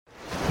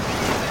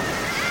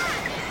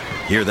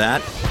Hear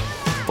that?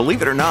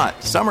 Believe it or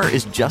not, summer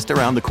is just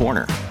around the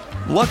corner.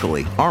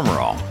 Luckily, Armor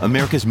All,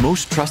 America's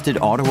most trusted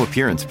auto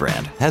appearance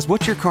brand, has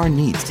what your car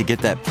needs to get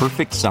that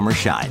perfect summer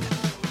shine.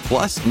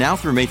 Plus, now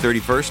through May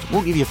 31st,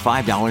 we'll give you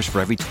 $5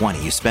 for every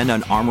 $20 you spend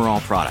on Armor All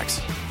products.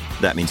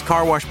 That means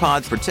car wash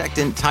pods,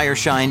 protectant, tire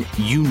shine,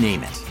 you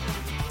name it.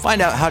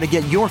 Find out how to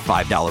get your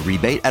 $5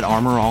 rebate at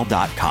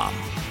armorall.com.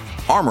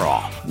 Armor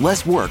All,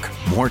 less work,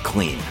 more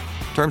clean.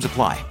 Terms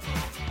apply.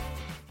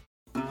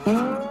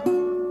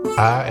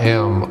 I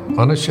am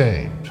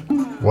unashamed.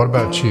 What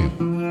about you?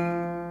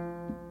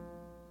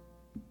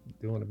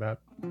 Doing about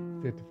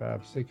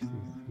 55, 60.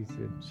 He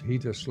said he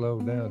just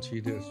slowed down.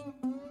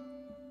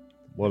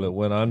 Well, it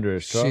went under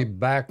his truck. She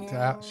backed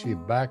out. She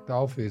backed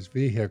off his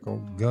vehicle,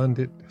 gunned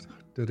it,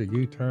 did a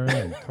U-turn,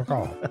 and took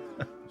off.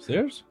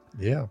 Serious?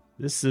 Yeah.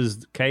 This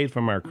is Cade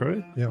from our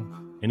crew? Yeah.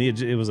 And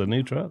it was a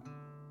new truck?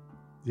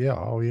 Yeah.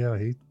 Oh, yeah.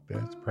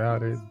 That's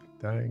proud of it.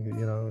 Dang,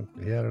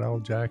 he had it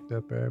all jacked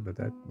up there, but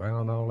that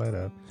wound all that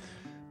up.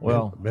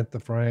 Well, bent the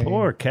frame.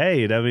 Poor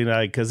Cade. I mean,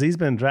 because he's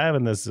been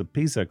driving this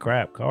piece of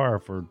crap car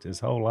for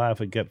his whole life.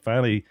 He kept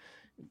finally,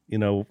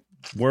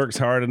 works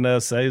hard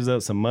enough, saves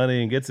up some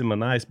money, and gets him a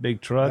nice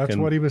big truck. That's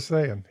what he was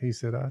saying. He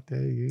said, "I tell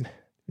you."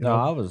 No,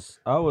 I was.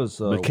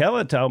 But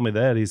Kellett told me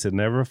that. He said,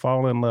 "Never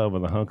fall in love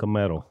with a hunk of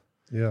metal."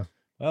 Yeah.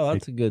 Well,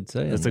 that's a good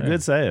saying. It's a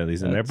good saying. He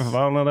said, "Never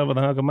fall in love with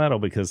a hunk of metal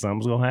because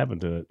something's gonna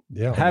happen to it."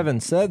 Yeah. Having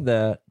said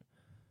that,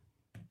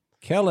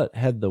 Kellett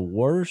had the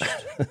worst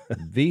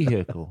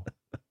vehicle.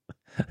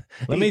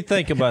 Let me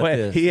think about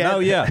this.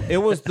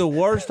 It was the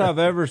worst I've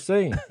ever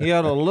seen. He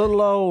had a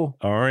little old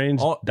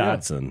orange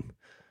Datsun.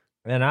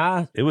 Yeah.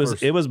 And it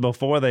was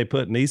before they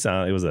put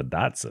Nissan. It was a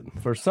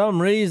Datsun. For some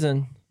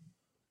reason,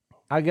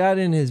 I got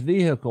in his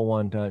vehicle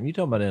one time. You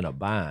talking about in a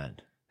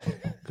bind?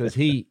 Because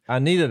I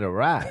needed a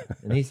ride,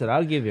 and he said,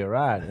 "I'll give you a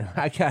ride." And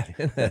I got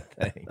in that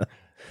thing,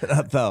 and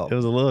I thought it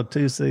was a little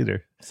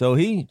 2-seater. So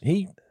he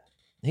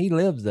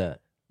lives that.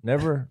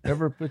 Never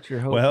put your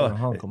hope in a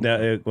hunk of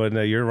metal.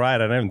 No, you're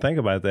right. I didn't even think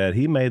about that.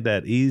 He made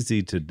that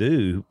easy to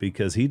do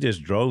because he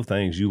just drove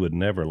things you would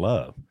never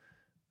love.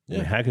 Yeah. I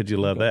mean, how could you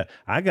love that?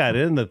 I got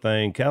in the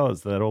thing, Kellett's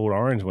that old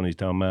orange one he's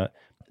talking about,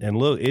 and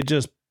look, it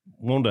just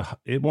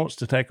wants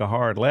to take a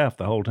hard left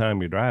the whole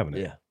time you're driving it.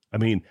 Yeah. I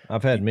mean,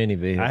 I've had many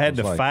vehicles. I had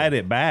to fight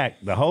it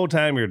back the whole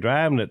time you're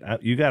driving it.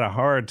 You got a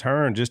hard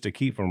turn just to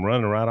keep from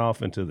running right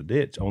off into the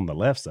ditch on the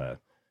left side.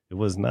 It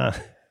was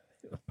not.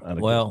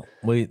 Well,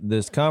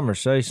 this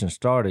conversation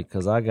started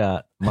because I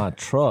got my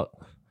truck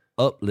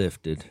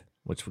uplifted,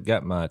 which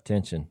got my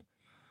attention.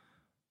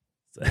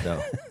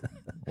 So,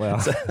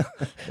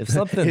 if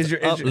something's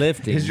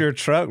uplifting, is your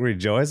truck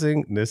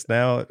rejoicing? This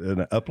now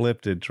an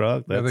uplifted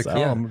truck.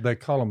 They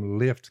call them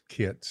lift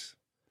kits.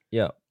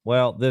 Yeah.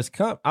 Well,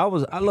 I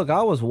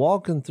was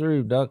walking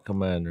through Duck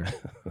Commander.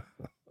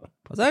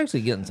 I was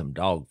actually getting some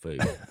dog food.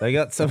 They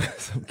got some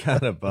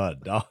kind of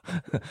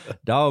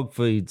dog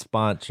food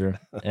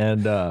sponsor,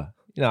 and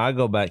I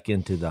go back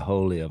into the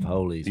Holy of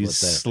Holies. You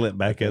slip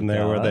back in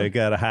there where they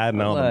got hiding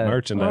all the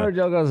merchandise. I heard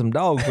y'all got some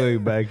dog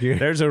food back here.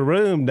 There's a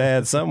room,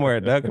 Dad, somewhere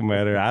at Duck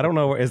Commander. I don't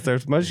know where.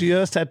 You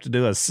just have to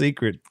do a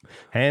secret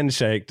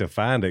handshake to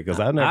find it because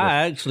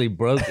I actually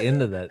broke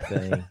into that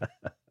thing.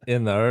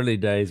 In the early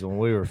days when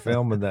we were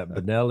filming that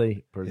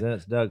Benelli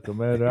Presents Duck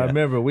Commander, I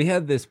remember we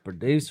had this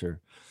producer.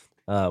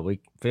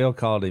 Phil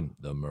called him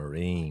the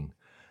Marine,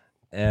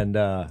 and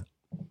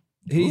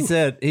he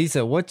said,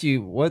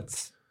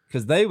 what's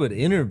because they would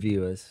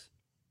interview us,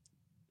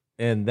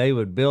 and they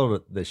would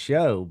build the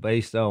show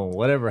based on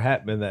whatever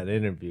happened in that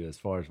interview as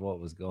far as what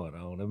was going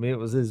on. I mean, it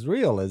was as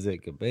real as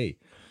it could be.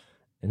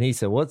 And he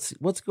said,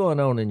 "What's going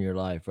on in your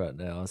life right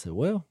now?" I said,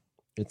 "Well,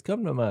 it's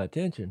come to my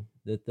attention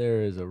that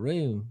there is a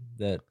room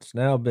that's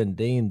now been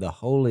deemed the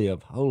Holy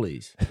of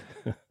Holies,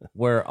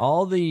 where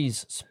all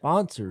these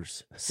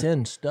sponsors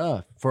send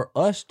stuff for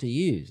us to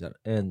use,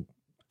 and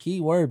key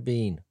word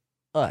being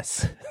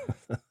us."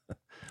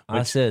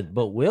 I said,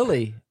 "But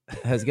Willie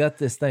has got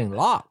this thing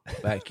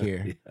locked back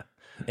here,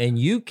 and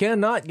you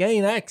cannot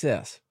gain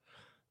access.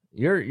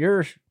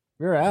 You're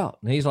out."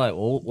 And he's like,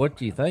 "Well, what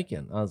are you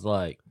thinking?" I was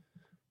like,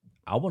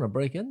 "I want to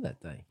break in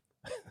that thing."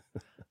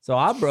 So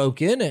I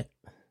broke in it.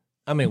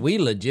 I mean, we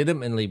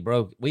legitimately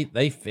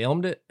they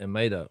filmed it and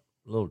made a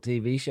little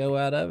TV show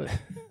out of it.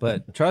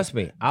 But trust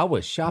me, I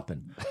was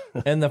shopping.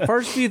 And the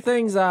first few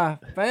things I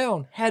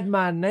found had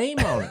my name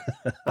on it.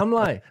 I'm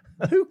like,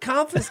 who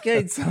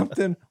confiscates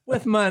something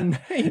with my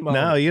name on it?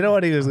 No, you know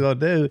what he was going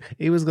to do?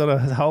 He was going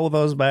to hold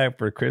those back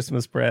for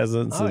Christmas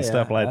presents and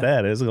stuff like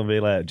that. It was going to be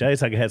like,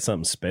 Jace, I had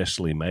something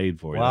specially made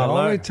for you. Well,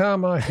 the only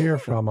time I hear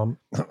from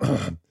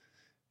them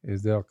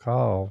is they'll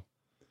call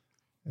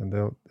and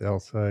they'll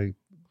say,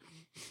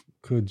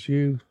 "Could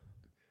you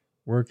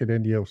work it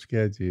into your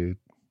schedule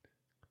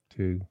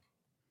to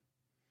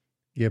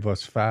give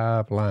us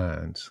 5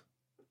 lines,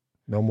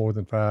 no more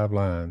than 5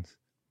 lines,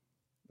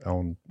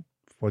 on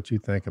what you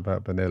think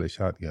about Benelli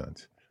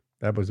shotguns?"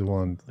 That was the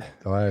one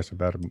I asked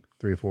about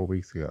 3 or 4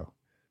 weeks ago.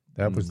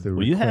 That was the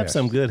Well, you have request.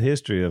 some good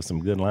history of some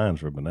good lines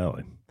for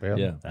Benelli. Well,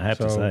 Yeah. I have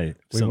to so say.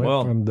 We Some- went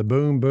well- from the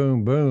boom,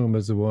 boom, boom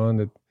is the one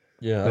that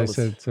Yeah, they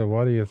said, so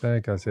what do you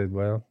think? I said,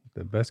 well,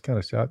 the best kind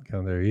of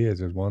shotgun there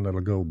is one that'll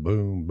go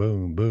boom,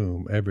 boom,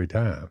 boom every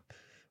time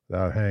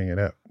without hanging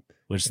up.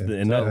 which and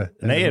and, so-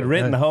 and they had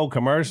written the whole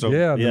commercial.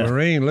 Yeah, the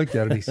Marine looked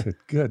at it. He said,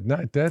 good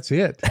night. That's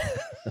it.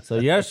 So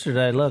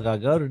yesterday, look, I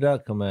go to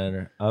Duck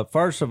Commander.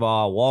 First of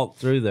all, I walked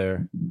through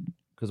there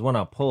because when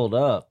I pulled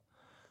up,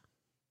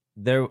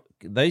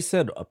 they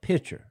said a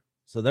picture.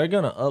 So they're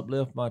going to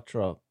uplift my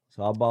truck.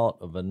 So I bought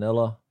a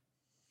vanilla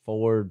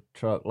Ford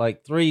truck,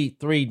 like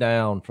three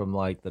down from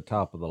like the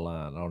top of the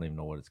line. I don't even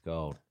know what it's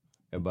called.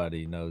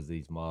 Everybody knows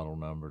these model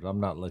numbers.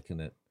 I'm not looking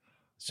at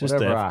It's just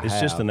whatever I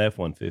it's just have. an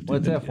F-150. well,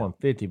 it's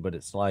F-150, but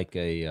it's like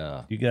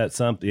a You got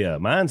something. Yeah,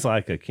 mine's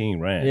like a King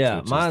Ranch. yeah,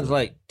 which is mine's the-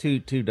 like two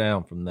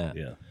down from that.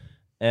 yeah.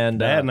 And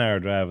Dad and I are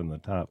driving the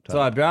top. so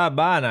I drive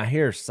by and I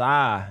hear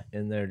Cy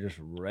in there just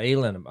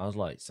railing. I was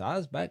like,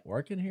 "Cy's back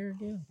working here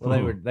again?"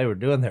 Well, they were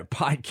doing their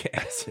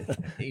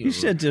podcast. you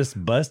should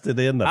just busted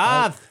in the.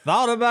 I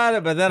thought about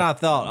it, but then I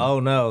thought, "Oh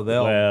no,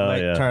 they'll Well,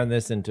 yeah. turn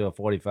this into a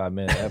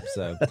 45-minute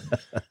episode."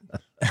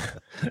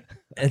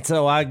 And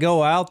so I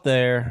go out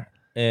there,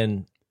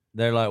 and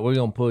they're like, "We're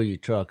gonna pull your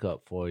truck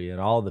up for you." And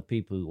all the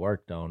people who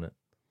worked on it,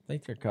 I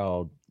think they're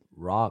called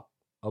Rock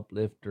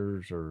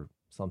Uplifters or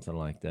something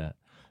like that.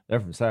 They're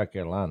from South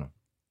Carolina.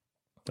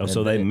 Oh,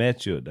 so they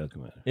met you at Duck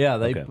Commander. Yeah,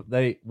 Okay.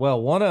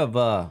 one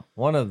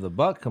of the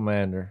Buck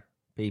Commander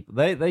people,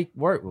 they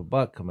work with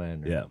Buck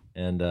Commander. Yeah.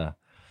 And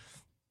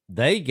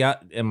they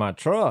got in my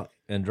truck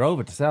and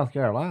drove it to South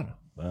Carolina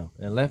Wow.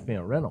 and left me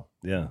a rental.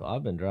 Yeah. So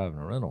I've been driving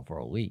a rental for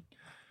a week.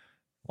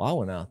 Well, I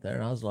went out there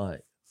and I was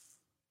like,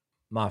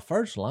 my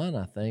first line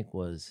I think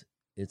was,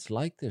 "It's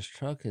like this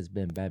truck has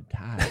been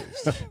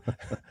baptized."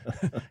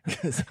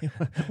 'Cause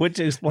Which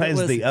explains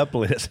was- the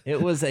uplift.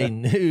 it was a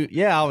new,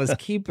 I was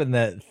keeping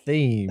that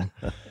theme.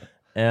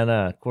 And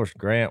of course,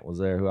 Grant was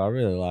there, who I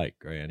really like.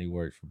 Grant, he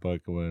works for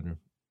Buck Commander.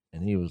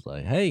 And he was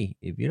like, "Hey,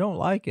 if you don't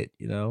like it,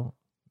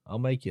 I'll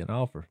make you an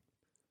offer."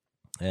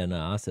 And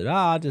I said,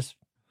 I'll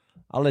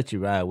let you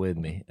ride with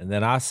me. And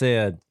then I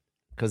said,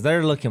 because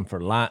they're looking for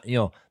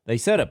they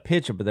said a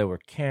picture, but there were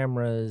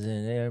cameras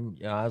and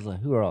I was like,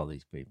 who are all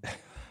these people?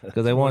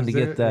 Because they wanted to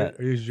get that.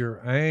 Is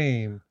your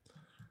aim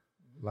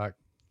like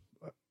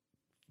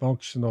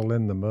functional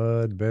in the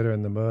mud, better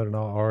in the mud and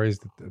all, or is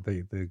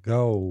the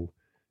goal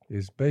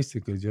is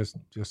basically just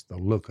the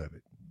look of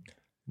it?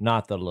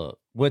 Not the look,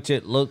 which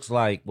it looks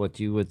like what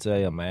you would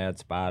say a Mad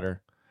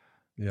Spider.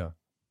 Yeah.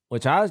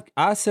 Which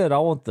I said I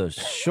want the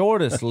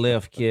shortest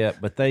lift kit,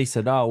 but they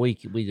said, "Oh, we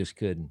just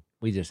couldn't.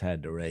 We just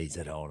had to raise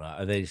it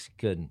on. They just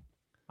couldn't."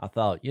 I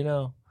thought,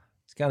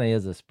 it's kind of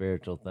is a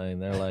spiritual thing.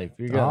 They're like, if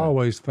you're I gonna,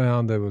 always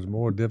found it was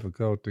more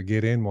difficult to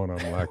get in one of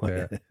them like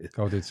that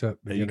because it's up.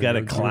 You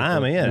gotta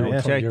climb in,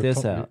 yeah. check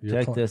this out.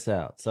 Check this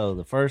out. So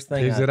the first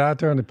thing, Is it out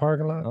there in the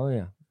parking lot? oh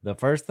yeah, the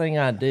first thing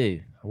I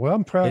do, Well,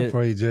 I'm proud It-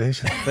 for you,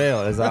 Jason.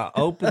 Phil, is I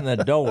open the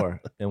door,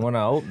 and when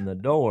I opened the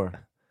door,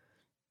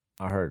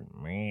 I heard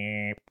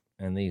meep,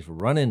 and these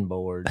running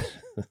boards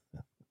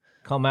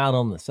come out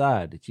on the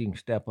side that you can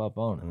step up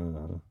on it.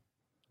 Uh-huh.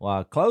 Well,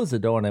 I closed the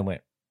door and they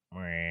went,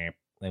 meep.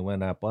 They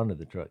went up under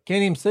the truck.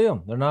 Can't even see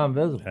them. They're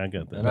non-visible. I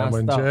got that. And I Now,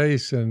 when stopped.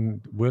 Jace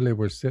and Willie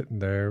were sitting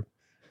there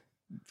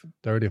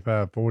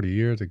 35, 40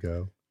 years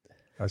ago,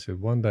 I said,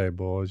 one day,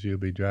 boys, you'll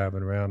be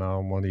driving around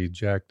on one of these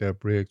jacked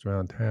up rigs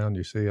around town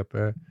you see up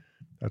there.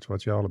 That's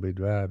what y'all will be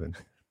driving.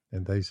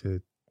 And they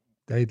said,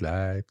 they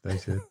lied. They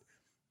said,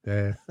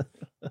 Dad,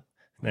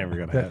 Never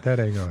gonna happen. that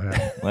ain't going to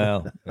happen.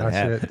 Well, it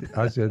happened.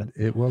 I said,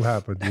 it will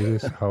happen. You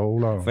just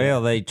hold on. Phil,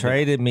 they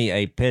traded me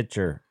a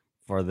pitcher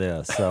for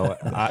this. So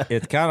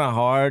it's kind of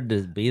hard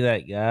to be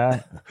that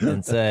guy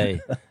and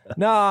say,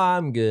 no,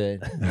 I'm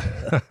good.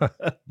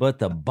 But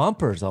the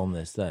bumpers on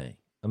this thing,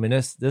 I mean,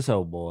 this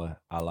old boy,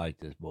 I like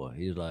this boy.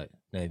 He's like,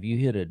 now, if you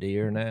hit a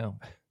deer now,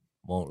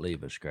 won't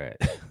leave a scratch.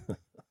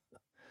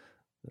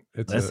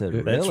 It's That's it,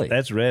 it- really?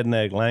 That's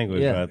redneck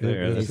language Yeah. right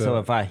there. It- And it's so a-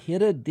 if I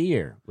hit a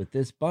deer with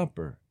this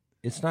bumper,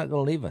 it's not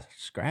going to leave a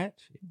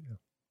scratch.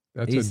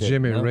 That's He a said,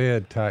 Jimmy "No."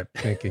 Red type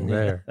thinking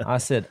there. I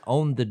said,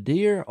 on the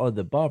deer or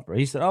the bumper?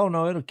 He said, oh,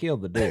 no, it'll kill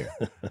the deer.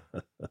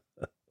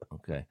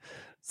 Okay.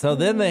 So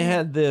then they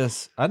had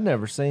this. I'd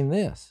never seen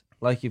this.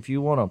 Like if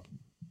you want to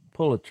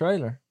pull a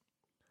trailer,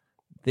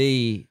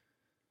 the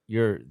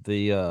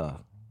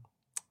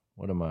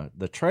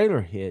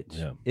trailer hitch,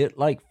 Yeah. it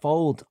like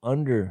folds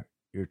under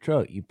your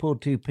truck. You pull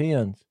two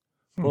pins,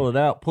 pull it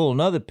out, pull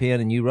another pin,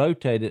 and you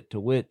rotate it to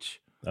which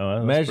Oh,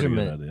 that's a pretty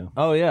measurement. good idea.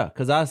 Oh, yeah.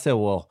 Because I said,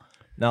 well,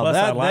 now Plus,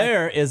 I that like-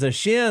 there is a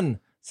shin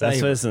That's what I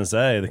saver. was going to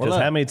say. Because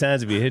look. how many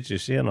times have you hit your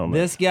shin on that?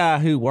 This guy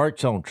who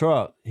works on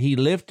truck, he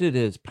lifted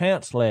his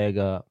pants leg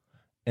up,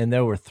 and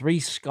there were 3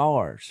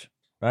 scars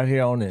right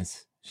here on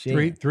his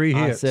shin. Three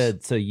I hits.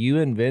 said, so you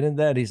invented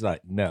that? He's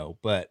like, no,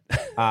 but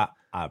I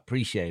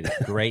appreciate it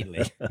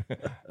greatly.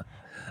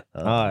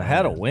 It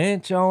had a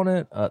winch on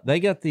it.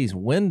 They got these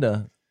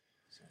window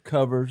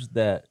covers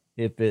that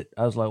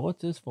I was like,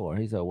 what's this for?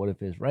 He said, what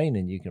if it's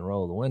raining, you can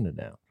roll the window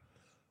down.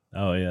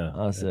 Oh yeah,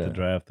 I at said, the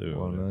drive-through.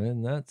 well, no,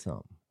 isn't that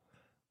something?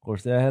 Of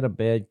course, they had a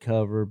bed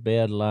cover,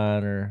 bed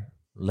liner,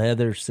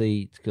 leather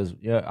seats, because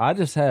I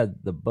just had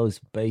the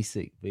most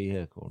basic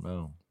vehicle.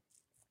 No,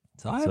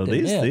 so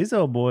these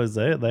old boys,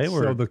 they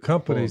were. So the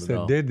companies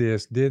that did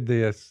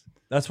this.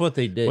 That's what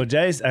they did. Well,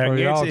 Jace, I For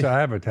y'all guarantee, to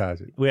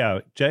advertise it. yeah,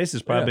 Jace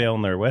is probably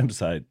on their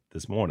website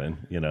this morning.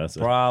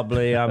 So.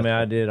 Probably. I mean,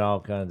 I did all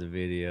kinds of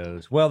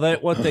videos. Well,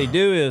 what they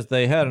do is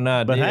they had an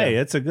idea. But hey,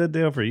 it's a good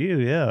deal for you.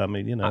 Yeah, I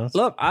mean,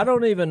 Look, I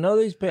don't even know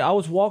these people. I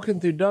was walking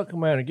through Duck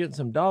Commander getting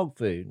some dog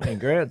food, and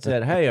Grant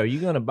said, "Hey, are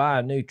you going to buy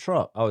a new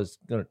truck?" I was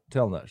going to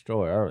tell him that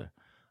story earlier.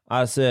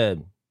 I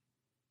said,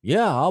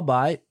 "Yeah, I'll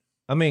buy it."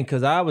 I mean,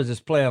 because I was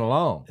just playing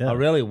along. Yeah. I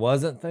really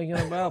wasn't thinking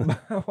about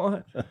buying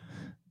one.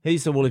 He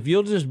said, well, if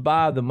you'll just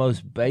buy the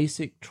most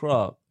basic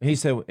truck, he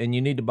said, and you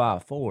need to buy a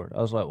Ford.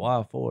 I was like, why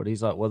a Ford?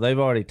 He's like, well, they've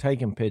already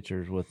taken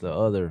pictures with the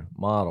other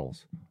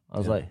models. I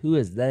was like, who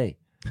is they?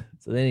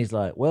 So then he's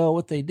like, well,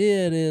 what they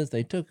did is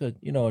they took a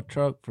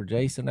truck for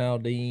Jason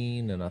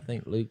Aldean and I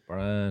think Luke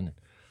Bryan.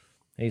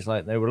 He's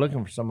like, they were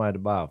looking for somebody to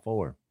buy a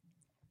Ford.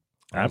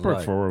 I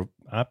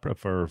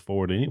prefer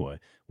Ford anyway.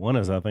 One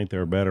is I think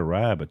they're a better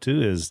ride, but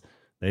two is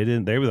they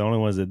were the only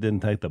ones that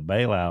didn't take the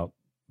bailout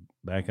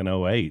back in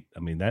 2008. I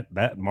mean,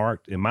 that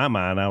marked, in my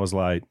mind, I was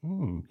like,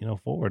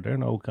 Ford, they're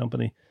an old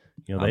company.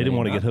 They didn't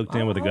want to get hooked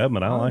in with the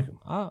government. I don't like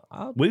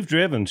them. We've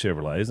driven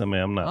Chevrolets. I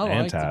mean, I'm not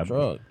anti. I like the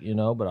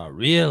truck, but I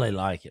really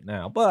like it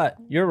now. But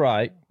you're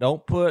right.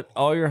 Don't put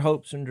all your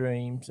hopes and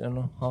dreams in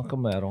a hunk of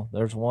metal.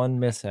 There's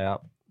one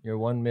mishap. You're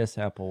one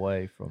mishap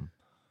away from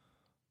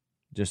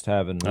just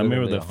having. I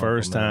remember the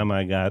first time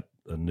I got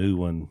a new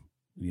one,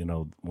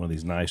 one of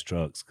these nice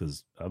trucks,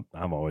 because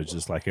I'm always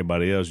just like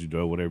everybody else. You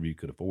drove whatever you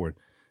could afford.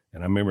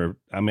 And I remember,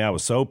 I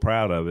was so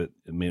proud of it.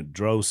 I mean, it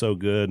drove so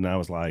good, and I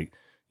was like,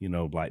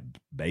 like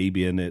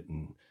babying it.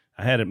 And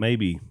I had it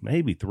maybe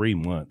 3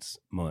 months.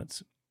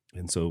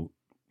 And so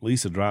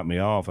Lisa dropped me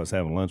off. I was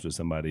having lunch with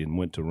somebody and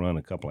went to run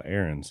a couple of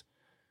errands.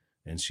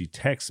 And she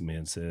texts me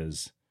and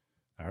says,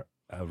 I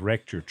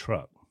wrecked your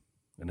truck.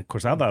 And of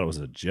course, I thought it was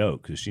a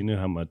joke because she knew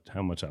how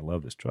much I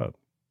love this truck.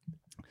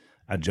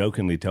 I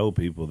jokingly told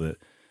people that,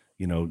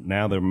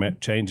 now they're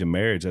changing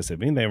marriage. I said,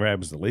 if anything ever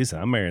happens to Lisa,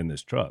 I'm marrying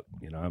this truck.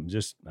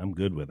 I'm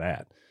good with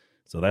that.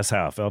 So that's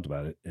how I felt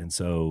about it. And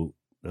so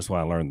that's why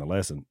I learned the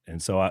lesson.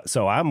 And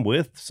so I'm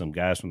with some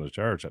guys from the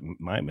church. I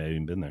might have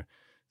even been there.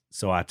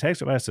 So I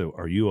texted him. I said,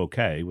 are you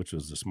okay? Which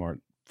was the smart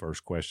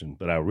first question.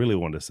 But I really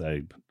wanted to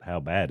say, how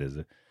bad is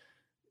it?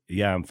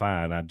 Yeah, I'm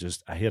fine. I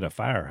hit a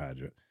fire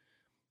hydrant.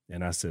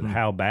 And I said,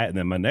 how bad? And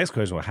then my next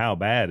question was, how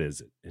bad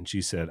is it? And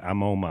she said,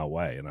 I'm on my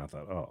way. And I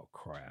thought, oh,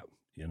 crap.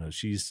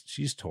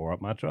 She's tore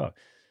up my truck.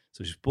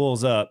 So she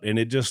pulls up, and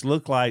it just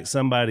looked like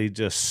somebody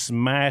just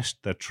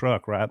smashed the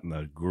truck right in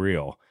the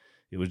grill.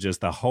 It was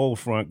just the whole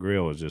front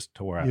grill was just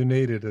tore out. You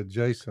needed a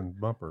Jason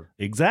bumper.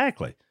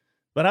 Exactly.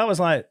 But I was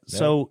like,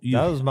 that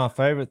was my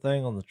favorite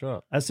thing on the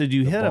truck. I said,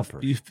 you hit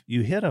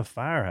a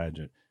fire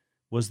hydrant.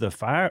 Was the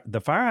fire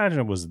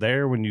hydrant was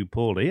there when you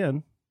pulled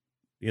in?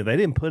 Yeah, they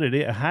didn't put it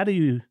in. How do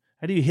you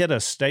hit a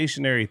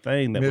stationary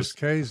thing that Miss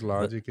K's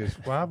logic is,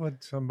 why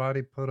would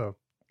somebody put a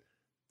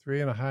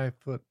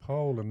 3.5-foot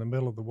pole in the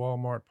middle of the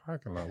Walmart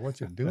parking lot?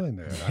 What you doing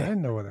there? I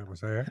didn't know that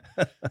was there.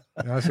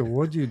 And I said,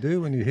 what'd you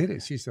do when you hit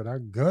it? She said, I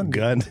gunned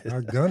it.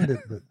 I gunned it,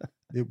 but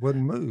it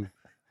wouldn't move.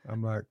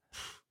 I'm like,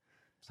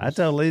 I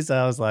told Lisa,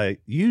 I was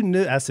like, you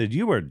knew. I said,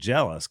 you were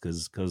jealous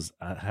because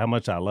how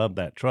much I love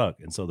that truck.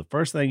 And so the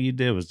first thing you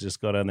did was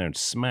just go down there and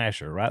smash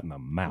her right in the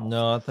mouth.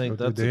 No, I think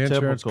that's a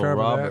typical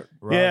Robertson,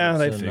 yeah,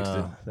 they fixed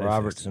it.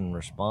 Robertson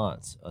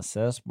response.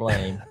 Assess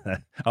blame.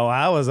 Oh,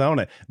 I was on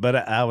it. But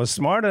I was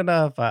smart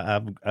enough.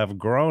 I've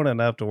grown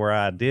enough to where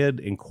I did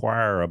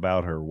inquire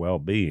about her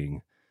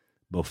well-being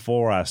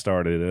before I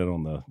started in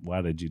on the,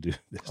 why did you do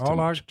this? All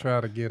I try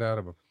to get out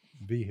of a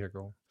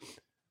vehicle,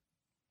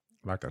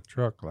 like a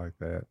truck like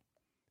that,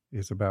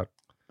 is about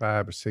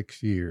 5 or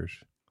 6 years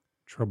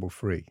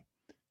trouble-free.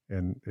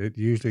 And it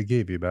usually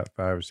give you about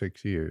 5 or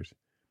 6 years.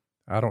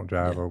 I don't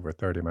drive over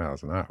 30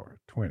 miles an hour,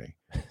 20.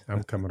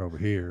 I'm coming over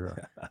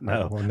here.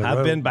 No,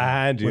 I've been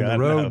behind you. When the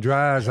road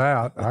dries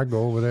out, I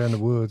go over there in the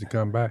woods and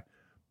come back.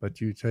 But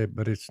you say,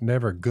 but it's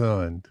never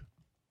gunned.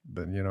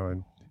 But,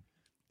 and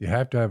you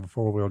have to have a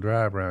 4-wheel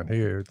drive around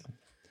here.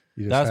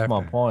 That's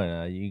my point.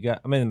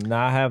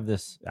 Now I have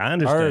this. I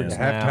understand. You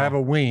have to have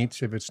a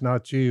winch. If it's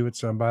not you, it's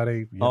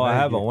somebody. I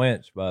have a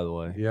winch, by the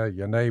way. Yeah,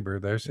 your neighbor.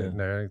 They're sitting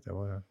there.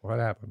 Well, what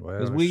happened? Well,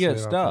 because we get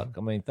stuck.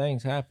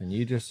 Things happen.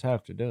 You just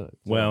have to do it.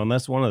 So. Well, and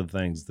that's one of the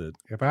things that.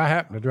 If I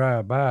happen to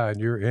drive by and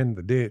you're in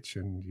the ditch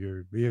and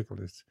your vehicle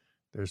is,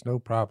 there's no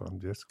problem.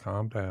 Just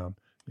calm down.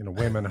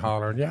 Women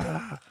hollering,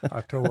 yeah, I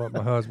tore up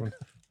my husband.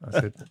 I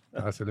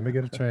said, let me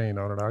get a chain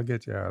on it. I'll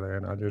get you out of there.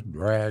 And I just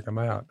drag them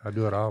out. I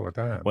do it all the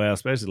time. Well,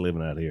 especially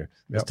living out here.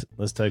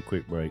 Let's take a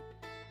quick break.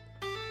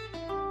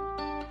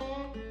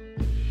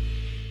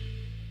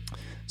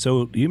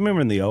 So you remember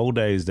in the old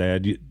days,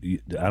 Dad,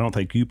 I don't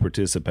think you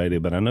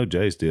participated, but I know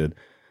Jace did.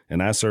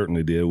 and I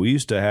certainly did. We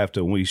used to have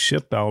to, when we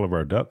shipped all of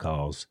our duck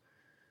calls,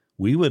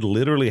 we would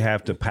literally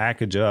have to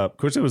package up. Of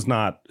course, it was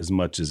not as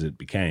much as it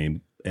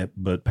became,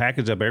 but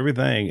package up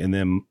everything. And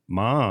then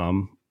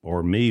Mom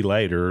or me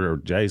later or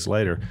Jace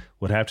later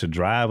would have to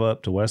drive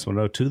up to West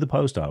Monroe to the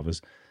post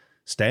office,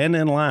 stand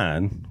in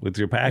line with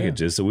your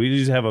packages. So we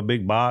just have a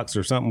big box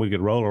or something we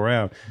could roll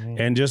around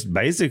and just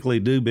basically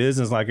do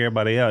business like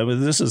everybody else. I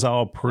mean, this is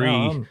all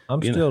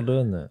I'm still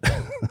doing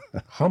that.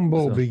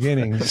 Humble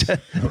beginnings. I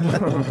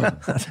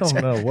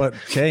don't know what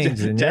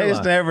changed in your Jace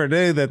life. never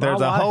knew that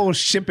there's a wife- whole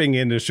shipping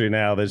industry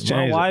now that's My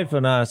changed. wife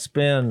and I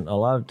spend a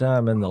lot of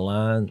time in the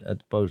line at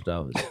the post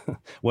office.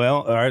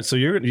 Well, all right. So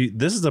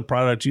this is a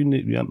product you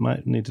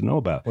might need to know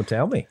about. Well,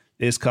 tell me.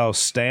 It's called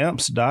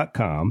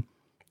stamps.com.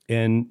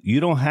 And you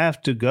don't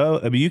have to go.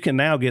 I mean, you can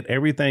now get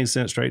everything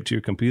sent straight to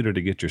your computer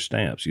to get your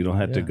stamps. You don't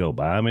have to go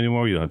buy them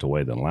anymore. You don't have to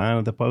wait in line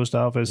at the post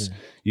office.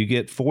 You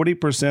get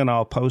 40%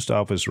 off post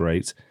office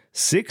rates,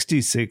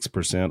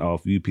 66%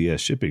 off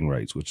UPS shipping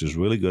rates, which is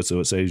really good. So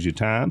it saves you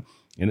time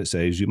and it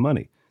saves you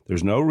money.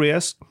 There's no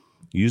risk.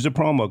 Use a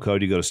promo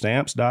code. You go to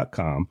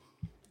stamps.com.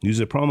 Use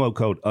the promo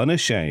code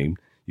UNASHAMED.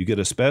 You get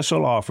a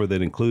special offer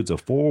that includes a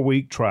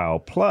 4-week trial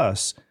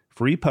plus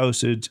free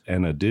postage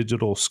and a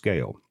digital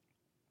scale.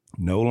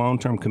 No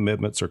long-term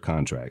commitments or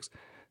contracts.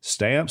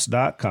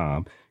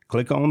 Stamps.com.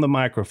 Click on the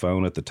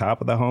microphone at the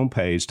top of the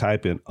homepage.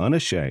 Type in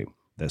Unashamed.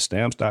 That's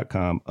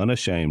Stamps.com.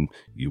 Unashamed.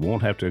 You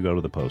won't have to go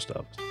to the post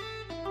office.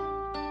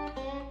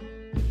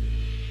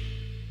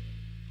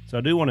 So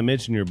I do want to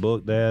mention your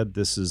book, Dad.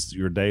 This is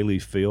your daily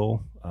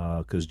fill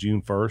because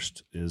June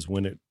 1st is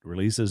when it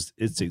releases.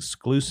 It's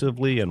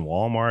exclusively in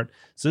Walmart.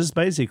 So this is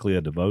basically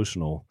a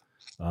devotional,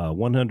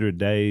 100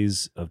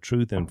 Days of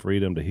Truth and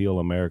Freedom to Heal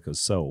America's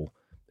Soul.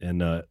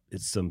 And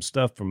it's some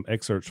stuff from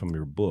excerpts from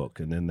your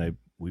book, and then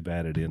we've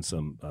added in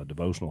some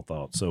devotional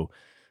thoughts. So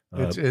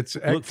it's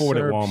look for it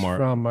at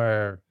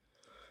Walmart.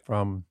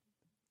 From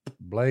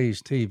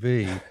Blaze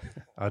TV.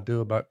 I do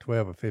about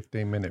 12 or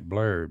 15-minute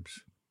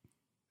blurbs,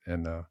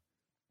 and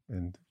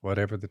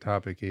whatever the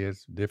topic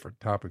is, different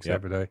topics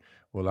every day.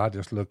 Well, I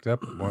just looked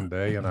up one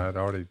day, and I've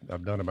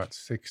done about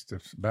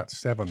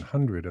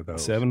 700 of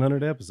those.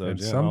 700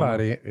 episodes. And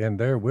somebody in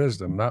their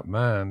wisdom, not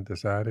mine,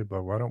 decided,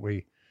 well, why don't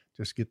we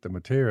just get the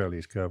material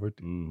he's covered,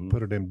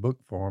 put it in book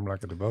form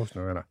like a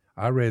devotional. And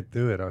I read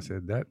through it. I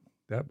said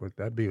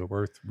that'd be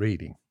worth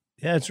reading.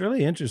 Yeah, it's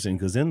really interesting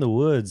because In the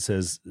Woods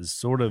has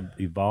sort of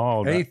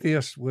evolved.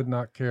 Atheists would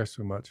not care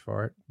so much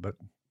for it, but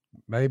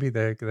maybe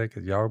they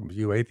could,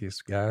 you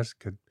atheist gals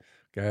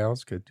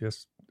could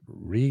just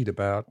read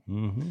about,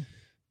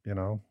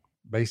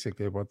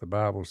 basically what the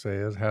Bible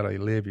says, how to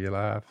live your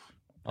life.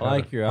 I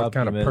like your what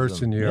kind of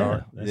person you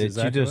are. That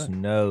exactly you just right.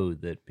 know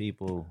that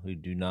people who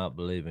do not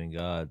believe in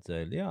God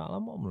say, "Yeah,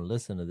 I'm going to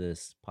listen to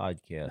this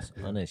podcast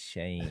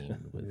unashamed."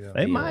 With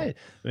They Phil." might.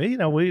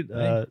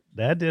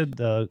 Dad did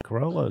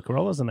Corolla.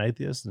 Corolla's an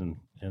atheist, and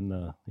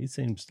he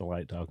seems to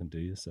like talking to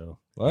you. So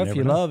Well, if never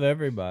you know. love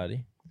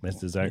everybody,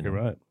 That's exactly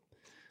right.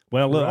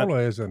 Well, look, Corolla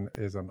is an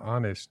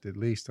honest, at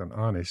least an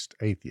honest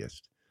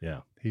atheist.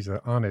 yeah, He's an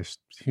honest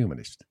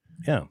humanist.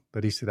 yeah.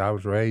 But he said, I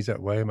was raised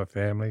that way in my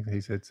family. He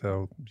said,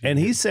 so. And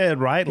he said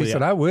rightly, He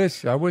said, I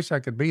wish I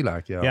could be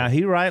like y'all. yeah,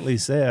 he rightly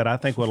said, I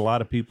think what a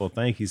lot of people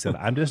think, he said,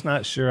 I'm just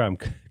not sure I'm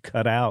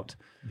cut out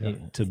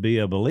to be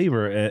a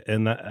believer.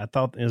 And I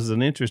thought it was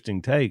an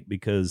interesting take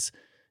because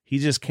he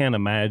just can't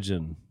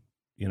imagine,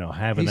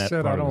 having He that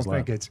said, part I don't of his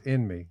think life. it's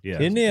in me. Yeah.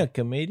 isn't he a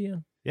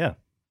comedian? Yeah.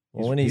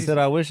 Well, when he said,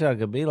 "I wish I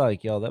could be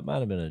like y'all," that might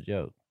have been a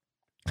joke.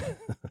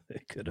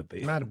 It could have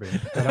been. Might have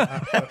been.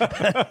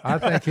 But I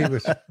think he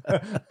was.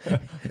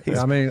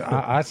 I mean,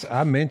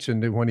 I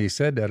mentioned it when he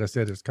said that. I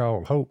said it's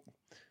called hope,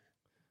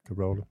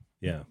 Corolla.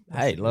 Yeah.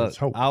 Hey, look, It's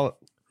hope.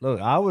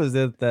 I was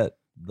at the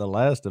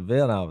last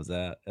event I was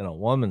at, and a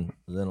woman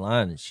was in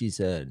line, and she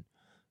said,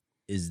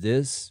 "Is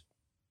this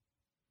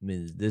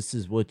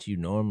is what you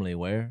normally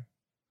wear?"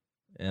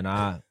 And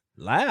I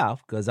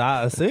laughed because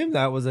I assumed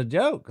that was a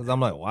joke. Because I'm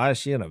like, "Why is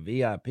she in a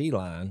VIP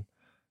line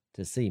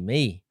to see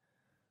me?"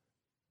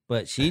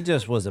 But she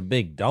just was a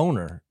big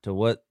donor to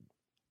what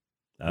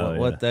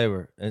they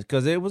were,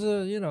 because it was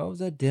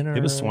a dinner.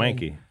 It was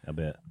swanky, I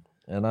bet.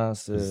 And I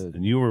said,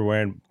 And you were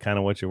wearing kind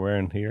of what you're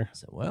wearing here. I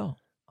said, well,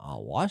 I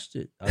washed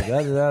it. I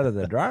got it out of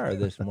the dryer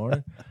this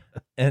morning.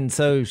 And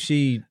so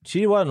she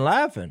wasn't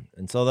laughing.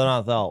 And so then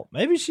I thought,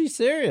 maybe she's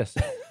serious.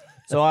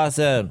 So I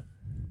said,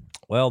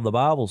 well, the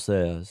Bible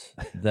says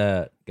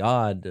that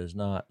God does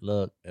not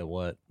look at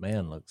what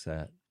man looks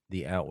at,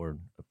 the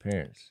outward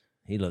appearance.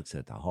 He looks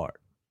at the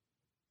heart.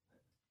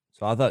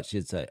 So I thought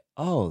she'd say,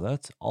 oh,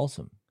 that's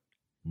awesome.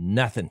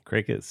 Nothing.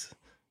 Crickets.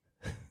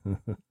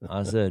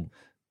 I said,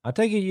 I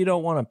take it you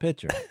don't want a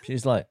picture.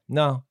 She's like,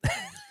 no.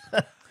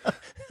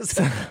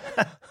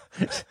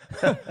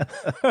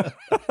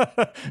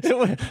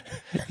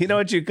 You know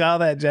what you call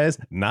that, Jase?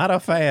 Not a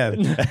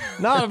fan.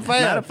 Not a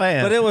fan. Not a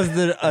fan. But it was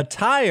the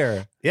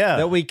attire Yeah.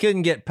 that we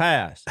couldn't get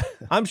past.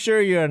 I'm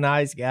sure you're a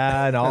nice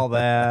guy and all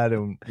that,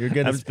 and you're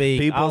going to speak.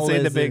 People I'll seem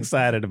to be listen.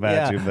 excited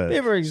about you, but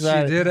people are She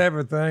excited. did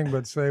everything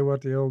but say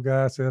what the old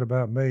guy said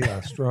about me.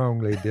 I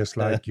strongly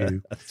dislike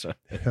you. that's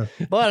right.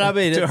 But I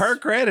mean, To it's- her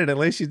credit, at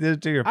least she did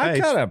it to your I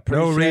face. kind of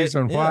appreciate. No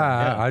reason yeah,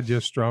 why. yeah. I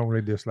just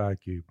strongly dislike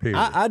you. Period.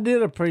 I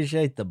did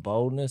appreciate the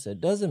boldness. It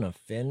doesn't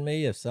offend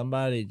me if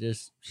somebody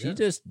she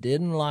just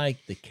didn't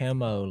like the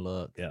camo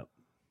look. Yeah.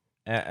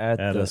 At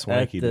At the, a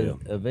swanky at the deal.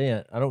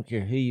 event. I don't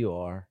care who you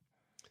are.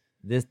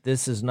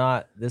 This is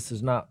not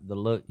the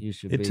look you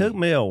should be. It took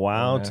me a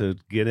while Yeah. to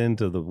get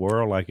into the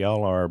world like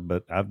y'all are,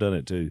 but I've done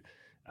it too.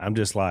 I'm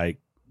just like,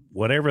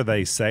 whatever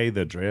they say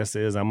the dress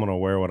is, I'm going to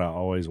wear what I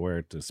always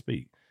wear to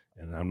speak.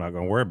 And I'm not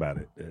going to worry about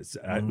it.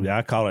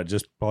 I call it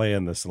just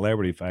playing the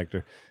celebrity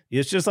factor.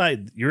 It's just like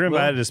you're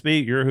invited to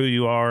speak. You're who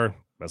you are.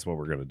 That's what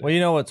we're going to do. Well, you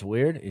know what's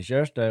weird is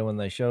yesterday when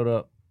they showed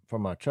up for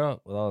my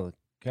truck with all the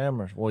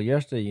cameras. Well,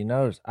 yesterday you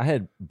noticed I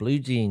had blue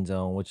jeans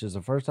on, which is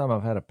the first time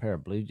I've had a pair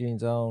of blue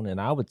jeans on, and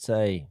I would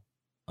say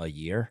a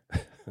year.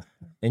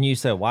 And you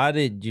said, why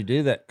did you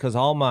do that? Because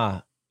all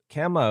my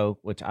camo,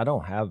 which I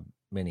don't have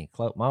many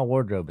clothes, my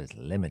wardrobe is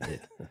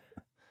limited.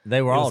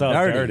 They were It all was all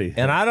dirty. dirty.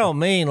 And I don't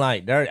mean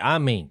like dirty. I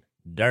mean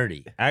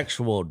dirty,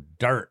 actual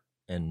dirt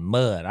and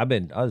mud. I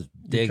was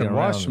you digging can around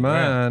wash the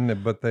ground.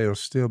 mine, but they'll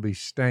still be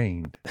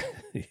stained.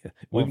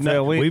 Well, We've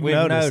Phil, we've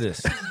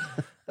noticed.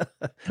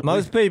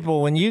 Most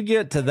people, when you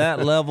get to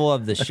that level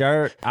of the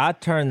shirt, I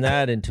turn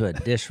that into a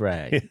dish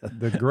rag.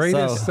 The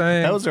greatest So,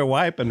 thing, Those are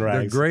wiping the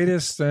rags.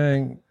 greatest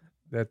thing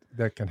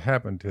that can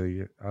happen to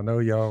you. I know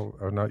y'all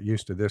are not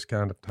used to this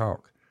kind of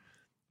talk,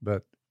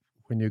 but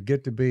when you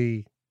get to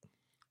be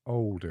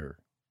older,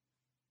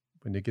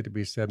 when you get to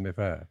be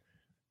 75,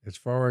 as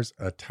far as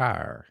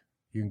attire,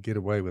 you can get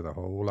away with a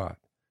whole lot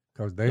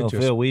because they Oh,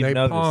 just Phil, we've they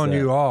noticed pawn that.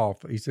 you off.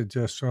 He said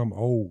just some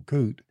old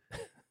coot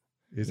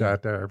is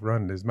out there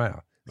running his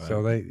mouth.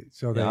 So they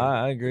Yeah,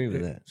 I agree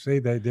with that. See,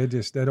 they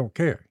don't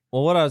care.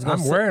 Well, what I was going I'm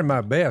to say, wearing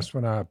my best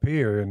when I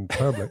appear in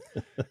public,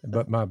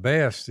 but my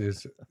best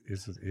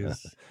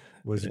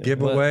was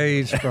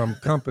giveaways from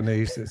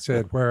companies that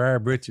said "Wear our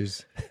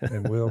britches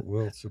and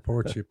we'll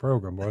support your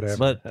program, whatever."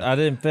 but I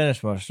didn't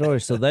finish my story.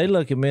 So they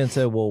look at me and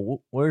say,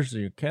 "Well, where's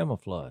your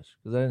camouflage?"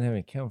 Because they didn't have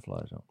any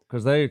camouflage on.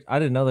 Because I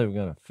didn't know they were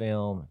going to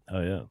film.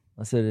 Oh, yeah.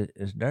 I said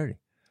it's dirty.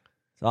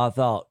 So I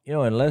thought,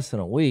 in less than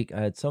a week,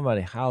 I had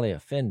somebody highly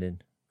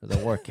offended because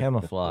I wore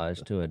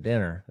camouflage to a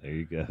dinner, There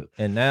you go.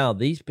 and now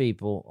these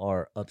people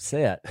are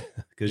upset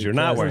Because you're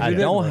not wearing I it.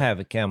 don't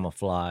have a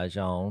camouflage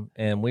on,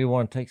 and we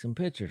want to take some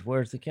pictures.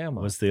 Where's the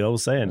camo? What's the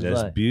old saying? It's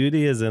Just like-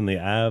 beauty is in the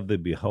eye of the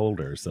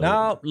beholder. So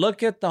No,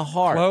 look at the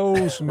heart.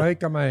 Clothes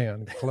make a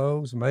man.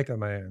 Clothes make a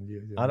man.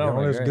 I don't You're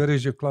only as agree. good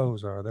as your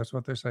clothes are. That's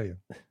what they're saying.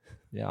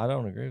 Yeah, I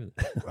don't agree with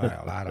that.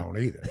 Well, I don't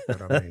either.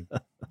 But I mean, I'm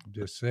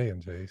just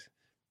saying, Chase,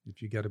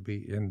 if you got to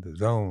be in the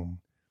zone,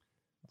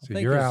 so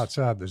think you're as-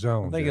 outside the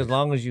zone. I think Chase. as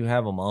long as you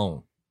have them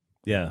on.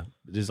 yeah,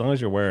 as long as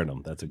you're wearing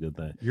them, that's a good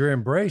thing. You're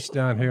embraced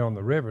down here on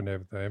the river and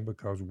everything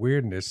because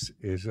weirdness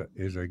is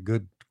a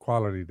good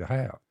quality to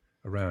have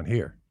around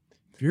here.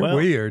 If you're Well-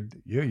 weird,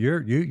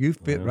 you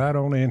fit Well. right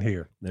on in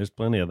here. There's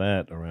plenty of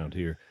that around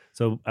here.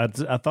 So I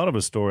thought of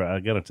a story. I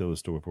got to tell the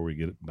story before we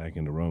get back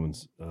into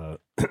Romans.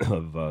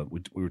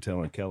 We were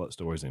telling Kellett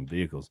stories in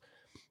vehicles.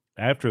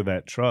 After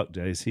that truck,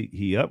 Jace,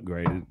 he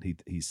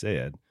upgraded. He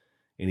said,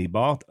 and he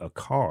bought a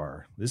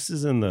car. This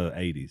is in the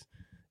 80s,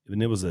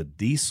 and it was a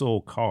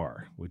diesel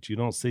car, which you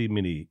don't see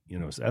many.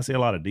 I see a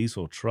lot of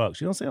diesel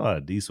trucks. You don't see a lot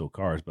of diesel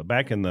cars. But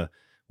back in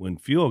when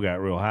fuel got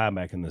real high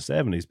back in the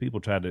 70s, people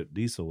tried to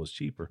diesel was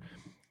cheaper.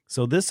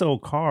 So this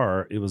old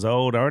car, it was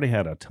old. I already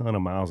had a ton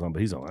of miles on,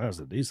 but he's like, that's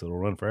a diesel. It'll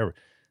run forever.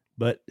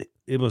 But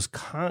it was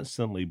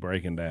constantly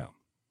breaking down.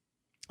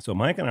 So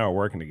Mike and I are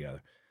working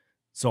together.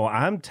 So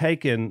I'm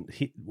picking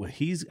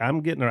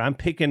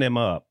him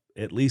up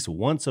at least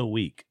once a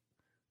week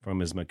from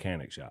his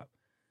mechanic shop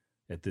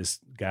at this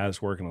guy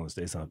that's working on the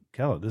station. I'm like,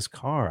 Keller, this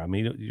car, I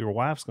mean, your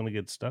wife's going to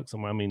get stuck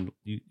somewhere. I mean,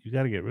 you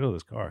got to get rid of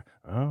this car.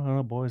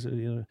 Oh, boys.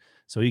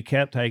 So he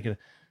kept taking it.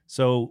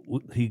 So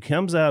he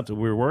comes out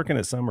we're working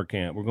at summer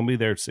camp. We're going to be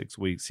there 6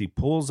 weeks. He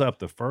pulls up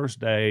the first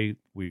day.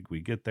 We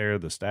get there.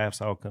 The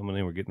staff's all coming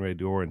in. We're getting ready to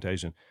do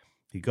orientation.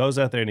 He goes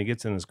out there and he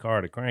gets in his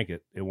car to crank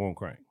it. It won't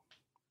crank.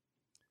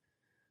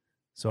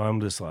 So I'm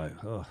just like,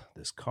 oh,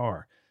 this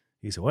car.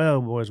 He said,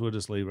 well, boys, we'll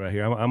just leave right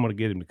here. I'm going to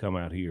get him to come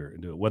out here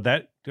and do it. Well,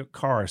 that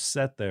car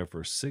sat there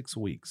for 6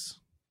 weeks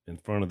in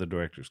front of the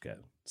director's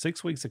cabin.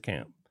 6 weeks of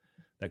camp.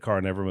 That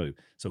car never moved.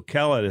 So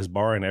Kellett is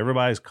borrowing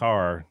everybody's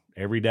car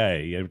every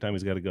day. Every time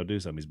he's got to go do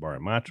something, he's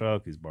borrowing my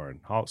truck. He's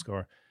borrowing Hawk's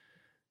car.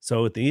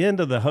 So at the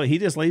end of he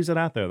just leaves it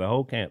out there, the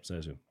whole camp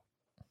session.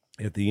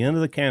 At the end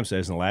of the camp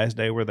session, the last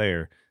day we're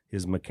there,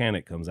 his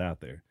mechanic comes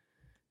out there.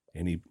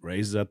 And he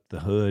raises up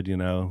the hood, he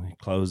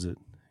closes it,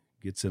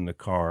 gets in the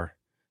car.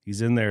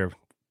 He's in there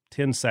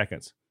 10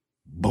 seconds,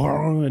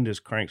 boom, and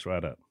just cranks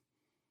right up.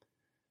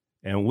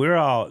 And we're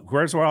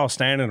all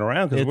standing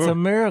around. It's a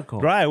miracle.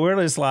 Right. We're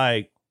just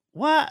like,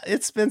 what?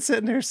 It's been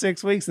sitting here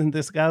 6 weeks, and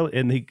this guy,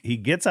 and he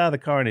gets out of the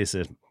car and he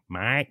says,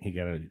 Mike,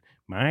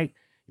 Mike,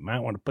 you might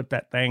want to put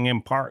that thing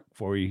in park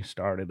before you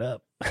start it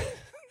up.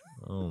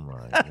 Oh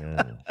my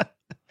goodness.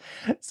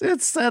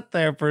 It sat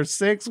there for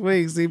 6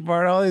 weeks. He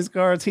bought all these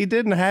cars. He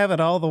didn't have it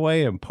all the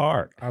way in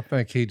park. I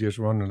think he just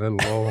run a little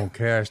low on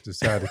cash,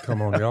 decided to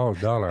come on the old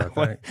dollar,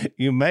 I think.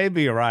 You may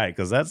be right,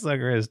 because that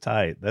sucker is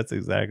tight. That's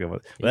exactly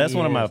what. That's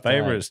one of my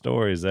favorite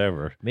stories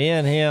ever. Me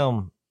and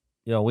him,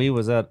 we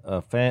was at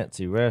a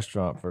fancy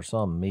restaurant for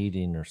some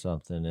meeting or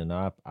something, and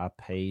I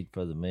paid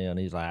for the meal. And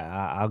he's like,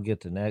 I'll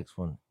get the next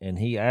one. And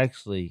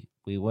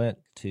we went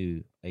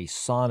to a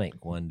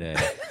Sonic one day.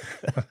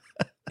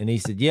 And he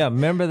said, yeah,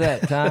 remember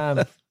that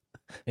time?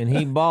 And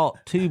he bought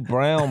 2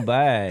 brown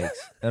bags.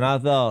 And I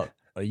thought,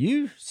 are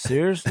you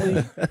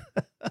seriously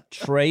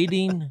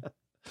trading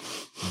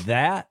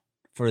that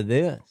for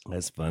this?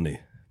 That's funny.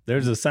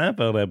 There's a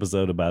Seinfeld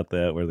episode about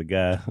that where the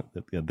guy.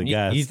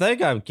 You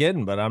think I'm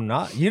kidding, but I'm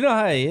not. You know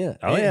how he is.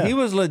 Oh, yeah. He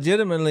was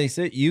legitimately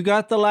sick. You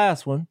got the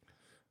last one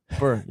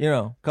for,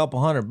 a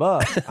couple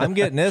 $100. I'm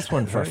getting this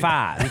one for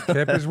 $5.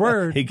 Kept his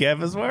word. He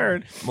kept his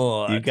word.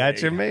 Boy, You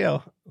got your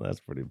meal. That's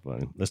pretty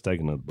funny. Let's take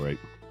another break.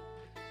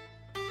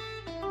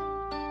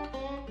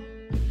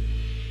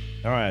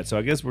 All right, so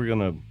I guess we're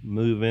gonna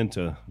move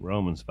into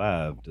Romans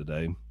 5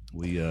 today.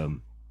 We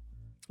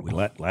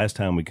last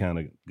time we kind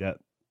of got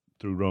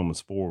through Romans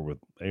 4 with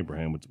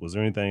Abraham. Was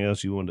there anything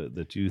else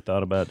that you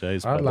thought about,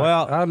 Jace?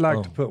 I'd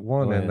like to put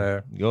one in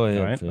there. Go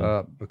ahead. Right.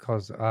 Phil.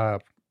 Because I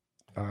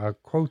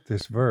quote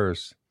this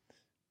verse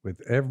with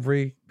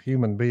every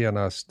human being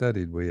I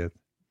studied with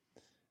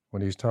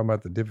when he's talking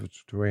about the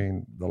difference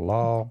between the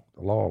law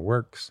of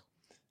works,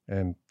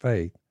 and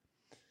faith.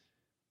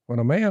 When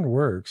a man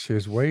works,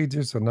 his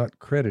wages are not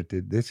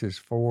credited. This is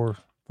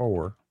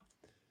 4:4.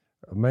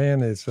 A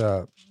man is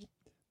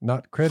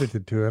not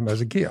credited to him as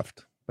a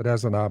gift, but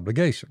as an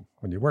obligation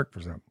when you work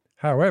for something.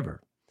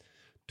 However,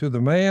 to the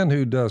man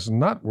who does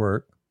not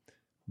work,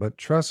 but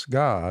trusts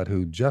God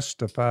who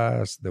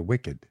justifies the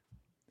wicked,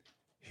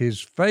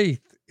 his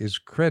faith is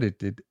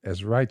credited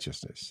as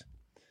righteousness.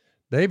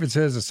 David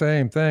says the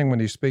same thing when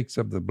he speaks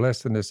of the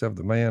blessedness of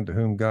the man to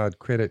whom God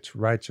credits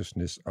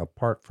righteousness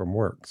apart from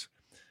works.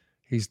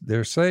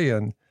 They're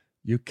saying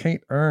you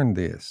can't earn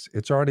this.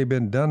 It's already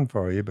been done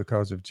for you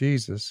because of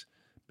Jesus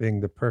being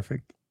the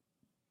perfect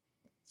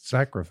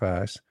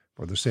sacrifice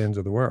for the sins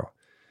of the world.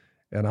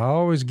 And I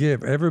always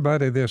give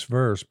everybody this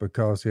verse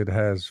because it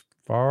has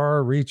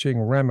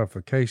far-reaching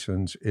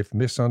ramifications if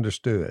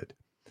misunderstood.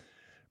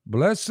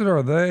 Blessed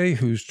are they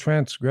whose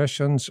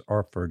transgressions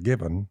are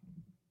forgiven,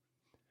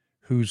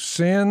 whose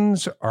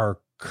sins are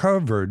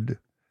covered.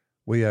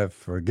 We have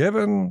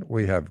forgiven,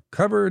 we have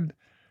covered.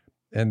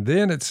 And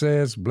then it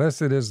says,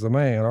 blessed is the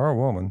man or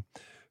woman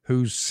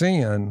whose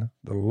sin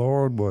the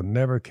Lord will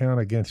never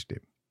count against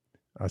him.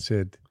 I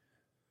said,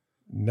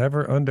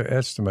 never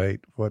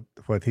underestimate what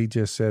he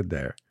just said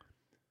there.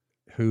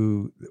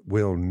 Who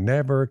will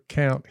never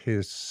count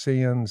his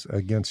sins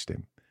against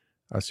him.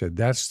 I said,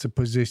 that's the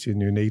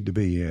position you need to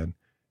be in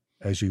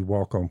as you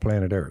walk on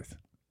planet Earth.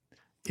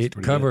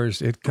 It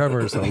covers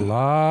a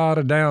lot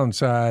of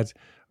downsides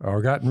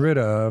or gotten rid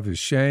of is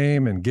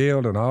shame and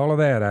guilt and all of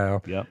that,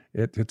 Al. Yep.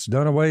 It's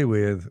done away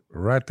with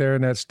right there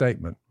in that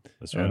statement.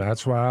 That's right. And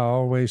that's why I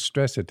always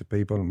stress it to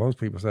people. And most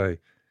people say,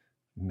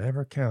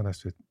 never count. I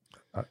said,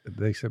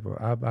 they said, well,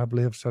 I've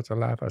lived such a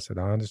life. I said,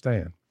 I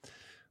understand.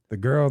 The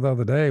girl the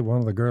other day, one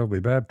of the girls we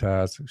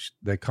baptized,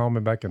 they called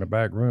me back in the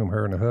back room,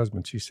 her and her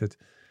husband. She said,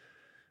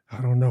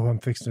 I don't know, I'm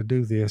fixing to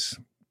do this.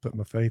 Put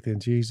my faith in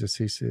Jesus.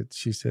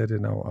 She said,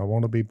 and I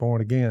want to be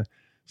born again.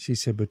 She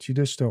said, but you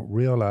just don't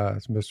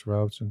realize, Mr.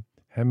 Robinson,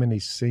 how many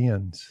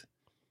sins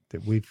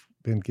that we've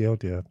been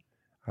guilty of.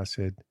 I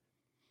said,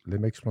 let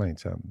me explain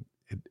something.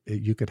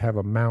 You could have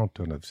a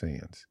mountain of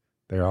sins.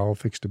 They're all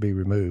fixed to be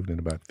removed in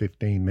about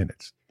 15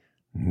 minutes,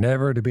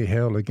 never to be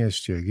held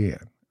against you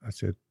again. I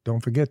said,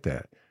 don't forget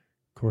that.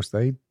 Of course,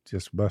 they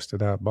just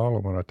busted out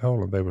bawling when I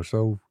told them. They were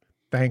so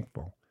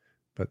thankful.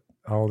 But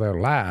all their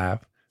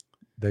life,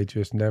 they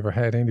just never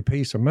had any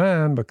peace of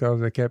mind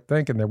because they kept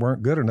thinking they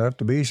weren't good enough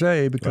to be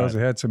saved because they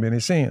had so many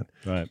sins.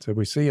 Right. So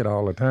we see it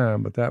all the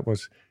time, but that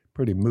was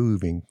pretty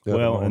moving.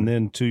 Well, and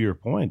then to your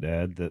point,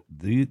 Dad, that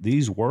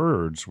these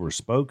words were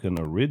spoken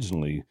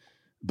originally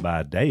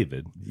by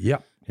David.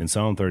 Yep. In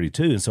Psalm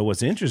 32. And so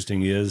what's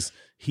interesting is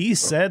he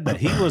said that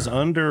he was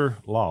under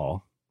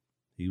law.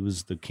 He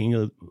was a king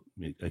of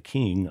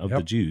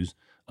the Jews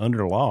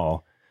under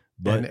law.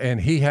 But and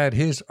he had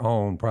his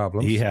own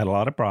problems. He had a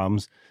lot of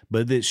problems,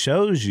 but it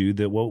shows you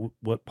that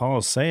what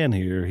Paul's saying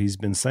here, he's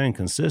been saying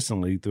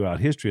consistently throughout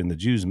history, and the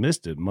Jews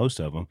missed it, most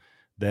of them,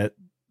 that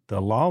the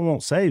law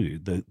won't save you.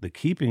 The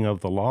keeping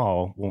of the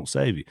law won't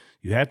save you.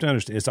 You have to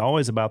understand, it's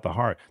always about the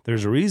heart.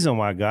 There's a reason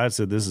why God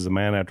said this is a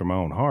man after my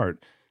own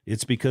heart.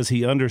 It's because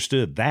he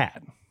understood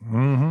that.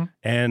 Mm-hmm.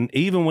 And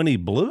even when he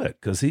blew it,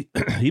 because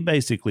he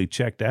basically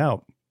checked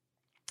out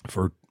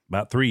for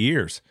about 3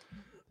 years.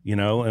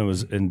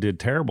 And did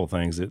terrible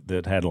things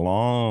that had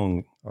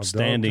long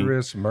standing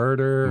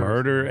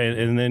murder,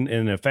 and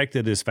then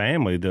affected his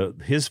family.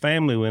 His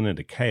family went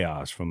into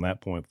chaos from that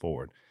point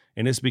forward.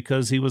 and it's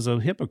because he was a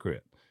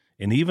hypocrite.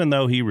 And even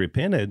though he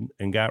repented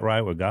and got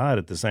right with God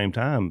at the same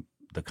time,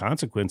 the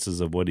consequences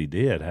of what he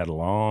did had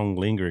long,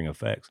 lingering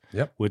effects,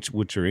 Yep.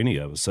 which are any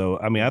of us. So,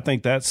 I mean, I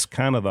think that's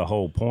kind of the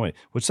whole point.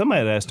 Which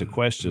somebody had asked a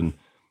question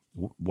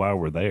while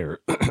we're there,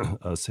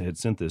 had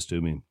sent this to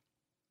me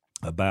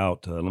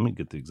about, let me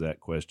get the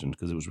exact question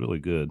because it was really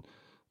good.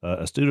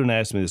 A student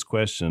asked me this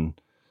question: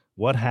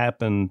 what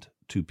happened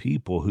to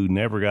people who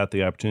never got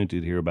the opportunity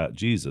to hear about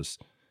Jesus?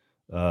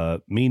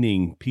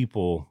 Meaning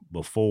people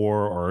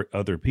before or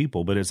other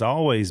people, but it's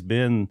always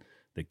been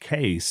the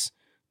case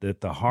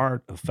that the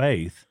heart of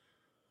faith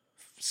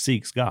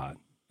seeks God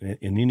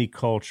in any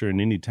culture and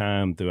any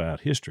time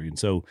throughout history. And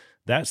so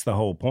that's the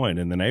whole point.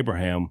 And then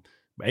Abraham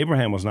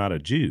was not a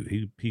Jew.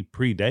 He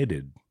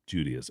predated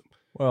Judaism.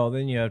 Well,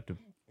 then you have to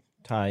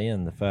tie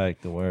in the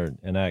fact that where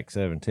in Acts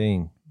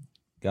 17,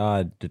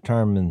 God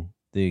determined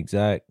the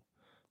exact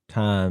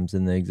times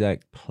and the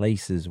exact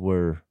places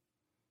where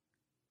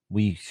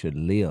we should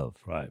live.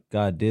 Right.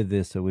 God did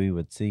this so we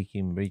would seek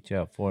him, reach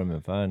out for him,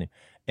 and find him.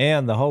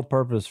 And the whole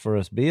purpose for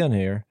us being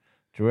here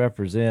to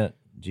represent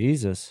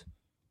Jesus,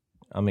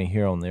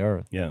 here on the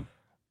earth. Yeah.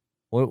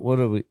 What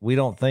do we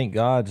don't think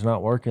God's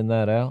not working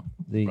that out?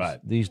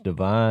 These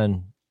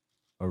divine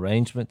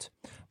arrangements.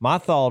 My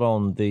thought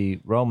on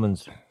the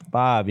Romans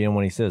 5,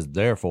 when he says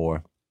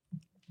therefore,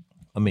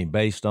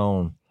 based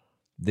on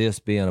this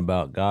being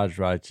about God's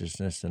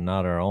righteousness and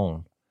not our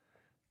own,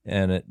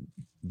 and it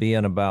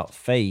being about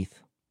faith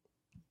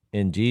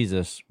in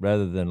Jesus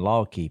rather than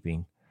law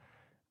keeping,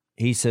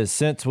 he says,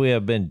 since we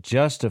have been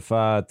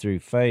justified through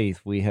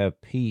faith, we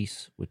have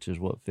peace, which is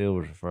what Phil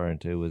was referring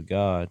to, with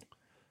God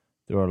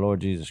through our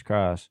Lord Jesus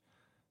Christ,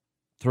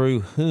 through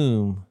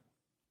whom,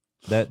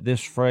 that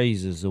this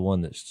phrase is the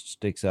one that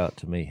sticks out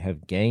to me,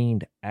 have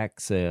gained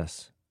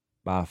access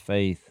by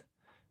faith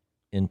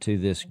into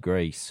this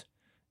grace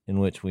in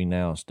which we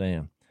now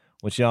stand.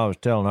 Which y'all was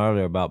telling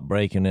earlier about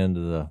breaking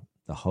into the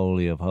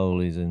Holy of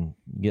Holies and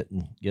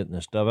getting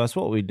the stuff. That's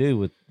what we do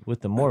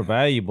with the more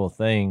valuable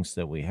things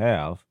that we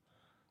have.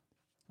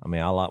 I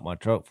locked my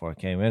truck before I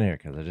came in here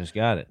because I just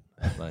got it.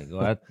 Like,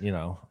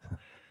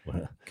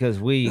 because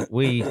we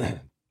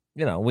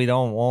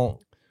don't want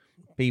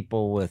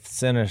people with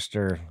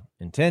sinister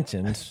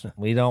intentions.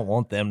 We don't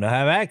want them to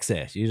have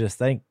access. You just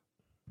think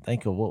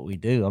of what we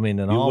do.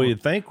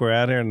 You'd think we're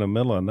out here in the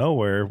middle of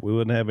nowhere, we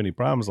wouldn't have any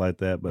problems like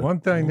that. But one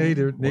thing need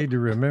to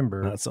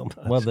remember. Not so much.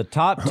 Well, the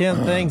top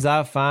 10 things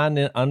I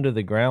find under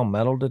the ground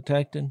metal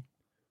detecting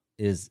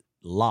is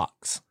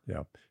locks.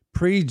 Yeah.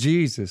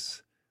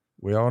 Pre-Jesus,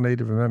 we all need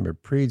to remember,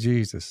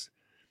 pre-Jesus,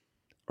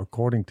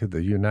 according to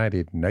the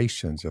United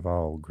Nations of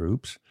all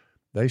groups,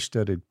 they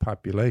studied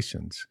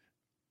populations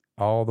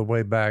all the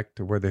way back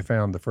to where they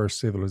found the first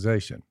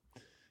civilization.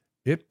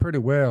 It pretty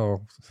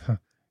well,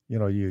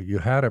 you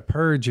had a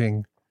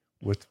purging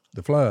with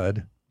the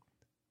flood,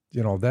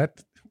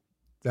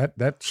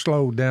 that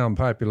slowed down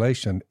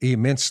population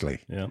immensely.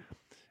 Yeah.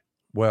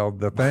 Well,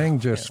 the thing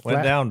just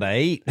went down to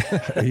 8.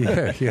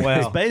 yeah. Well,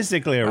 it's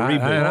basically a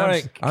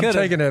reboot. I'm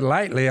taking it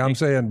lightly. I'm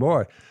saying,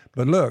 boy,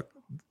 but look,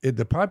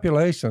 the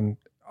population,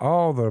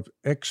 all the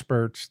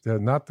experts,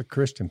 not the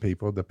Christian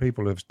people, the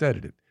people who have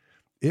studied it,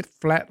 it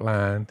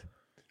flatlined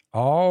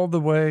all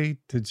the way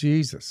to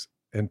Jesus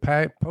and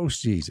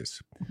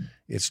post-Jesus.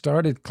 It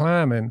started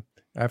climbing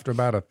after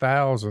about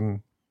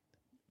 1000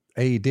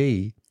 AD.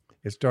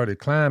 It started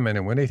climbing,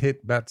 and when it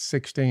hit about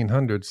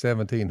 1600,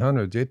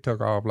 1700s, it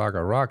took off like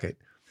a rocket.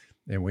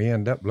 And we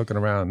end up looking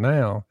around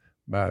now,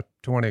 by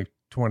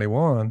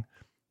 2021,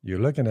 you're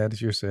looking at it,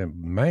 you're saying,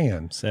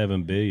 man.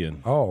 7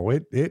 billion. Oh,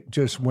 it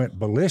just went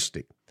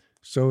ballistic.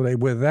 So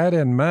with that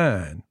in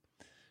mind,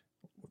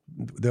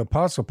 the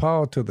Apostle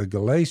Paul to the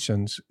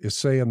Galatians is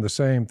saying the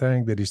same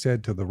thing that he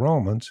said to the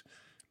Romans,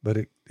 but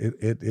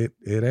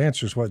it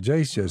answers what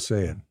Jace just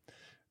said.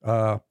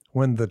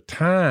 When the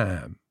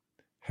time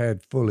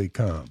had fully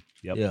come.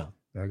 Yep. Yeah.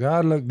 Now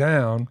God looked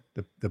down,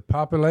 the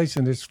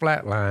population is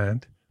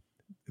flatlined.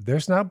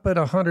 There's not but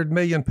 100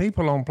 million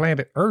people on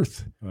planet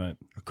Earth, Right.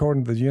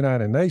 according to the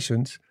United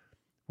Nations,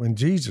 when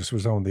Jesus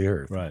was on the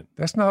earth. Right.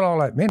 That's not all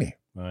that many.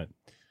 Right.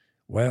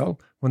 Well,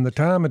 when the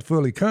time had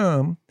fully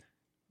come,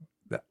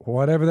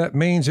 whatever that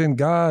means in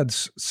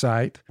God's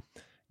sight,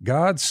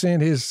 God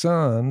sent his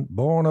son,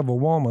 born of a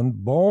woman,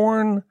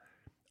 born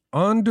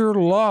under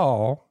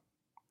law,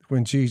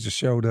 when Jesus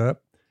showed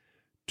up,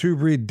 to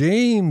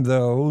redeem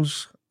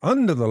those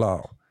under the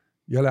law.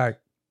 You're like,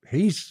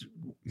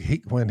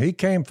 when he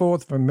came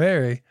forth from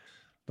Mary,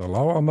 the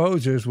law of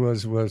Moses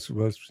was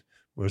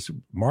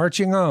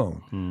marching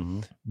on. Mm-hmm.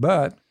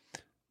 But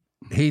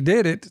he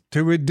did it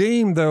to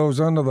redeem those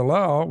under the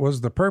law,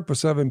 was the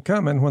purpose of him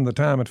coming when the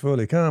time had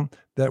fully come,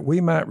 that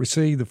we might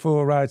receive the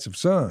full rights of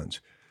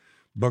sons.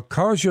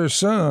 Because you're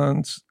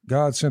sons,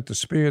 God sent the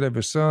Spirit of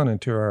his Son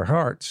into our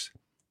hearts,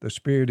 the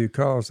Spirit who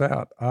calls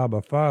out,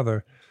 Abba,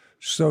 Father.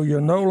 So you're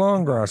no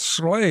longer a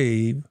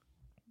slave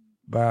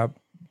by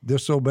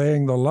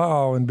disobeying the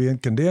law and being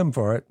condemned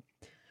for it,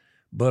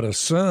 but a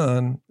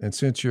son, and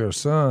since you're a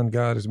son,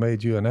 God has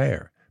made you an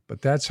heir.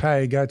 But that's how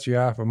he got you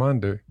out from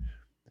under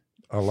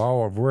a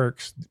law of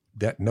works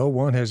that no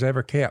one has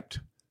ever kept,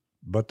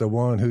 but the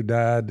one who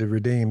died to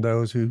redeem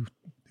those who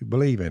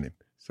believe in him.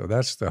 So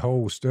that's the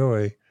whole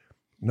story.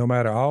 No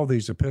matter all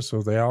these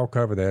epistles, they all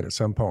cover that at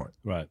some point.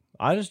 Right.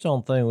 I just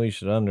don't think we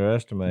should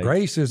underestimate.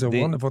 Grace is a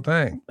wonderful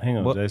thing. Hang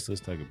on, Well- Jason.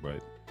 Let's take a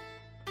break.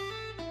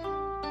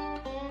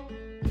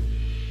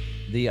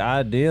 The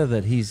idea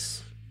that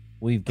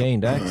we've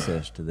gained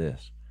access to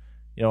this.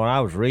 You know, when I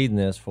was reading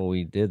this before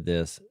we did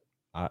this,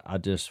 I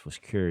just was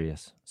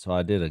curious. So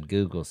I did a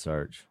Google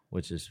search,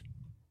 which is,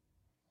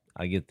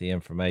 I get the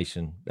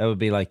information. That would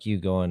be like you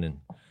going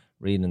and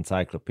reading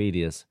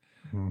encyclopedias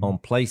on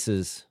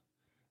places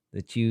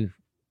that you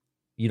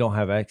don't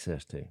have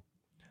access to.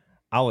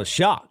 I was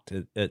shocked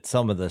at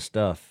some of the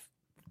stuff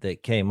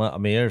that came up. I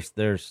mean,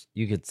 there's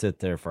you could sit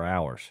there for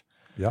hours.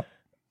 Yep.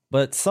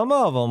 But some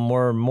of them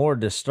were more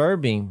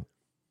disturbing.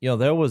 You know,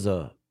 there was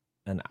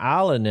an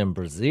island in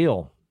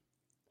Brazil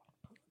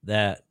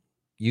that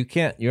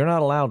you're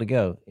not allowed to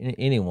go,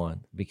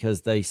 anyone,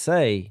 because they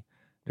say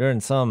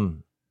during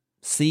some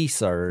sea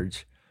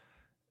surge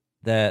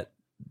that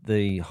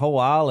the whole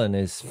island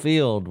is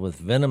filled with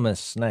venomous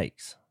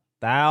snakes,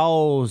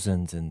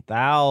 thousands and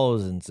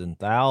thousands and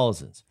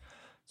thousands.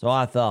 So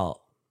I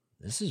thought,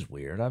 this is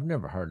weird. I've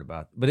never heard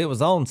about it. But it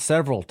was on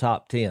several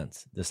top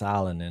tens, this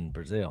island in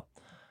Brazil.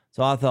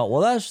 So I thought,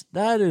 well,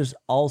 that is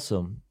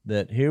awesome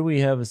that here we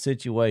have a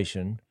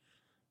situation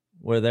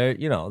where they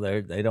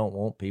don't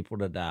want people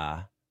to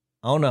die.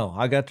 Oh no,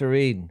 I got to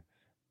read.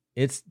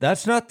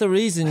 That's not the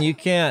reason you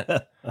can't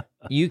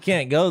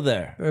go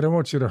there. They don't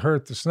want you to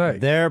hurt the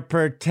snake. They're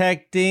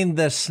protecting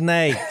the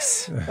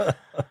snakes.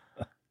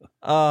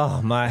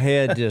 Oh, my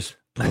head just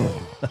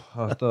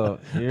I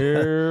thought,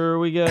 here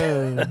we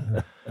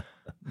go.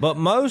 But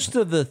most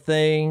of the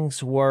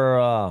things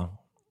were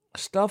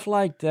stuff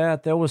like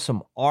that. There was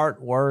some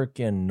artwork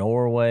in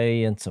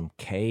Norway and some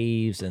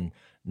caves, and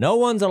no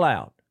one's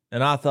allowed.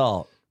 And I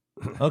thought,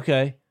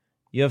 okay,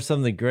 you have some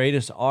of the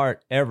greatest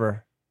art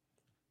ever,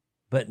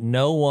 but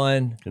no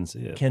one Can see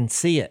it. can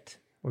see it.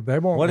 Well, they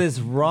won't. What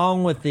is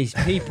wrong with these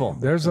people?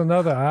 There's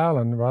another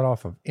island right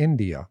off of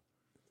India.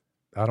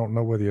 I don't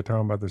know whether you're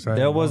talking about the same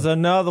There one. was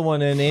another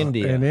one in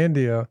India. In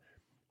India,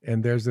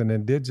 and there's an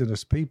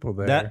indigenous people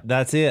there.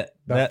 That's it.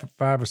 About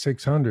 500 or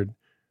 600.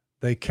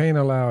 They can't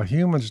allow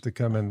humans to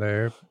come in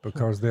there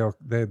because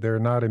they're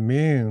not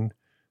immune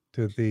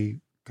to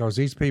because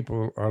these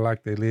people are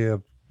like they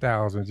lived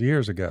thousands of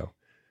years ago.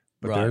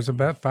 But Right. there's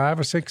about 500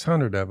 or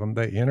 600 of them.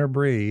 They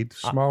interbreed,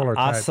 smaller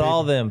I type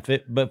saw people.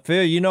 them. But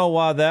Phil, you know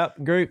why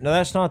that group? Now,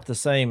 that's not the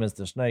same as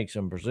the snakes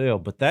in Brazil,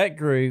 but that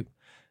group,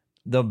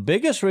 the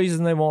biggest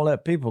reason they won't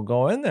let people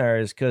go in there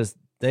is because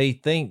they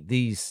think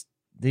these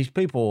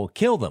people will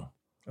kill them.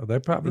 Oh, they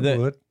probably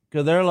would.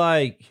 Because they're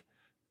like,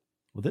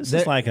 Well, this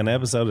is like an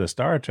episode of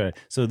Star Trek.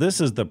 So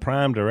this is the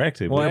prime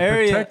directive. well,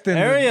 They're protecting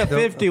Area the-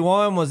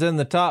 51 was in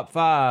the top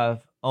 5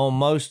 on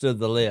most of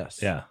the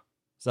lists. yeah,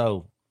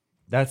 So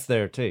that's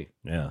there too.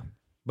 yeah.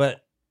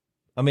 But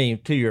I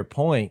mean, to your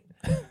point,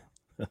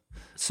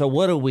 so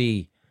what do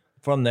we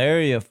from the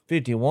Area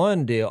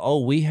 51 deal?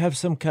 Oh, we have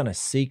some kind of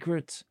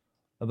secrets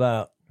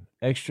about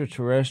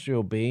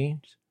extraterrestrial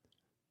beings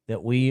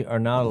that we are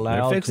not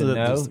allowed to fixing it.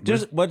 know.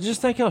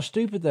 Just think how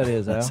stupid that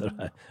is,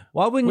 Al.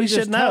 Why wouldn't We you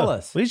just should tell know.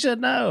 us? We should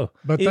know.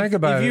 But think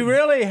about if it. you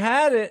really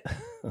had it,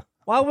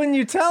 why wouldn't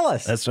you tell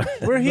us? That's right.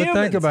 We're But humans.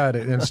 think about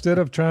it. Instead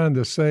of trying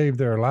to save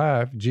their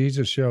life,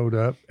 Jesus showed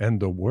up and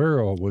the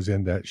world was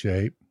in that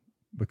shape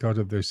because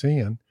of their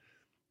sin.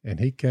 And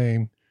he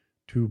came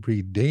to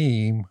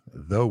redeem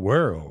the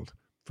world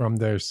from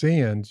their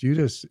sins.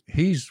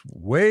 He's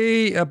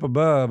way up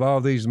above all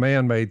these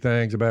man-made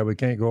things about we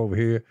can't go over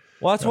here.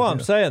 Well, that's what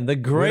I'm saying. The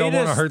We don't want to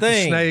greatest hurt the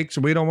thing. snakes.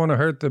 We don't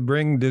want to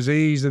bring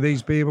disease to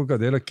these people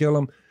because it'll kill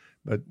them.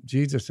 But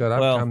Jesus said, I've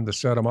Well, come to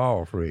set them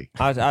all free.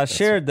 I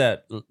shared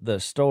the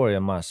story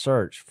in my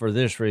search for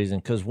this reason,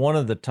 because one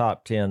of the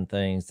top 10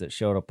 things that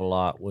showed up a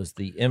lot was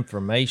the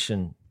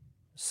information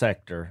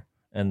sector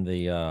and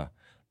the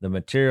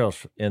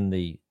materials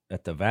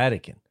at the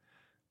Vatican,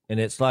 and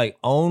it's like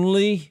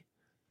only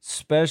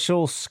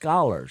special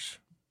scholars,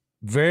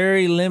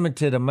 very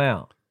limited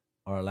amount,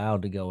 are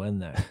allowed to go in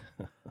there.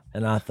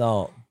 And I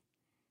thought,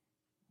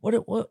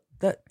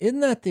 isn't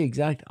that the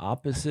exact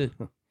opposite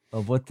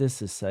of what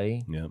this is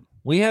saying? Yeah.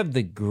 We have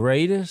the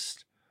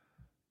greatest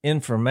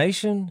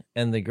information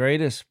and the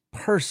greatest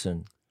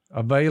person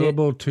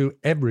Available to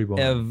everyone.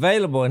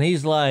 available. And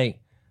he's like,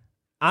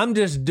 I'm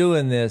just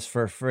doing this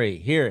for free.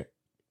 Here,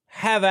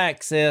 have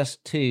access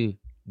to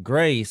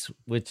grace,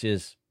 which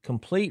is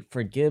complete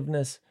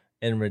forgiveness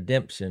and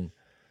redemption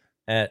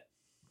at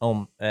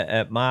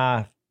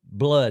my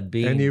blood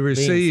being And you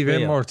receive being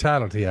spilled.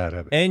 immortality out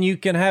of it. And you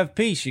can have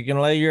peace. You can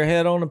lay your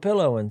head on a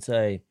pillow and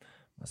say,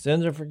 my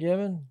sins are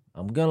forgiven.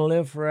 I'm going to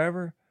live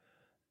forever.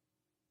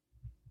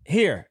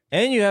 Here.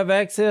 And you have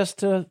access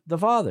to the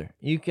Father.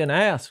 You can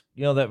ask,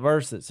 that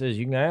verse that says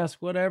you can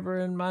ask whatever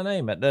in my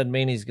name. That doesn't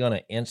mean he's going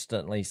to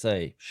instantly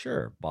say,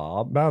 sure,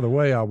 Bob. By the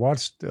way, I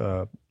watched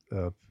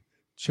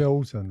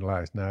Chosen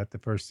last night, the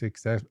first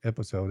 6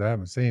 episodes. I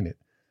haven't seen it,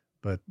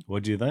 but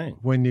What'd you think?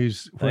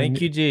 Thank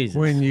you, Jesus.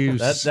 When you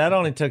that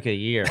only took a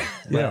year.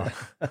 yeah,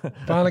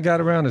 finally got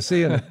around to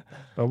seeing it.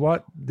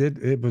 But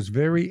it was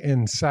very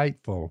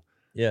insightful.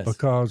 Yes.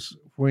 Because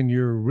when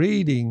you're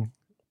reading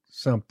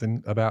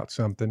something about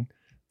something,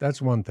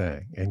 that's one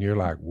thing, and you're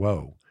like,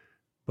 whoa.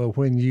 But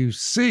when you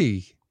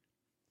see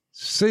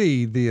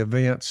the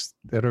events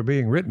that are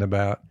being written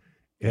about,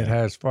 it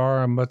has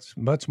far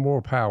much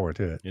more power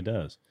to it. It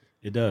does.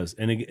 It does.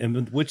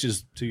 And which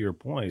is to your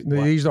point.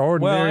 These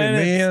ordinary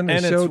men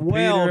that showed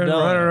Peter and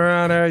running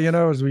around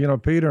there,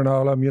 Peter and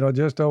all of them,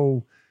 just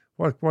old,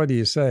 what do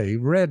you say?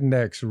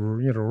 Rednecks,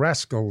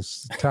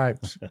 rascals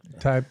type.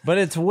 But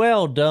it's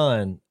well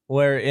done.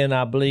 Wherein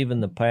I believe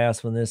in the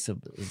past when this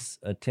was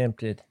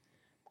attempted,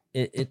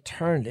 it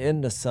turned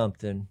into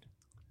something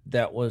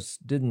that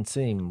didn't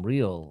seem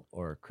real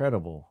or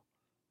credible.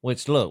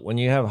 Which, look, when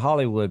you have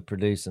Hollywood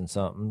producing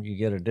something, you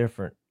get a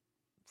different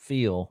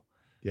feel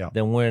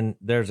than when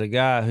there's a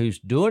guy who's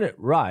doing it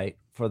right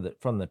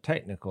from the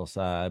technical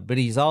side, but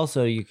he's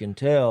also, you can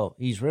tell,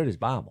 he's read his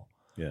Bible.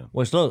 Yeah.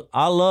 Which, look,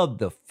 I love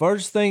the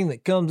first thing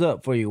that comes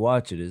up before you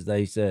watch it is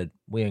they said,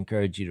 we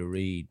encourage you to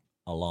read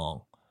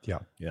along. Yeah.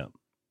 Yeah.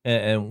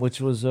 And which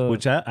was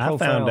which I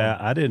found out,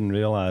 I didn't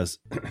realize.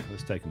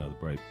 Let's take another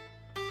break.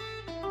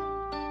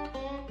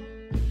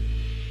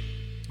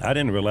 I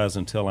didn't realize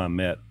until I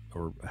met,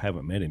 or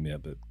haven't met him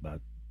yet, but by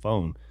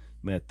phone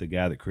met the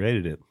guy that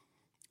created it,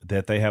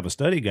 that they have a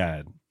study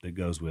guide that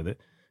goes with it.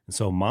 And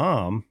so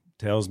Mom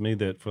tells me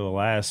that for the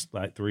last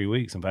 3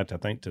 weeks, in fact, I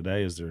think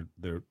today is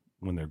their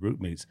when their group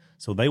meets.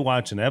 So they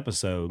watch an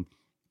episode,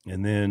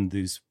 and then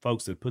these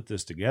folks that put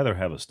this together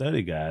have a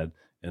study guide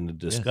and the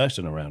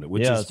discussion around it,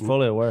 which is it's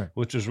fully aware,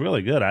 which is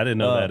really good. I didn't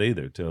know that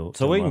either. Till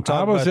we can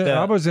talk about that.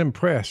 I was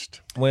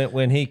impressed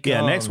when he comes.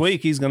 Yeah, next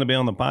week he's going to be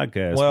on the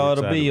podcast. Well,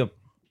 it'll be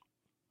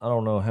I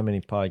don't know how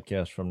many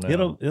podcasts from now.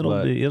 It'll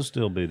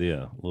still be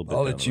a little bit.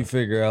 I'll let you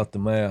figure out the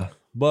math,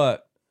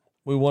 but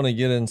we want to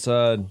get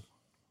inside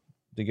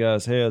the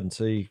guy's head and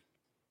see,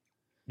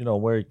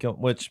 where he comes,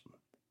 which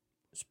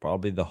is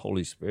probably the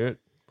Holy Spirit.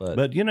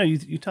 But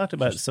you talked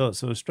about so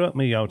it struck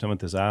me y'all talking about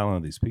this island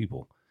of these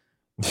people.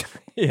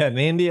 Yeah, in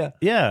India.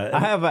 Yeah, I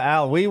have an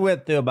island. We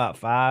went through about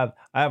 5.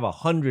 I have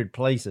 100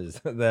 places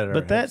that are.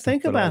 But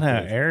think about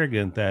how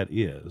arrogant that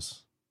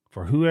is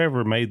for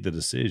whoever made the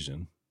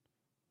decision,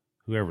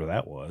 whoever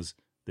that was,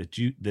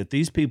 that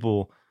these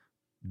people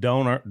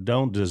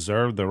don't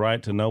deserve the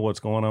right to know what's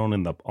going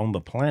on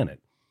the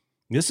planet.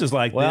 This is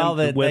like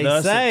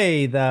they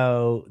say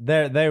though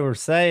they were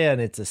saying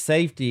it's a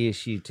safety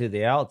issue to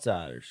the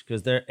outsiders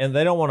because they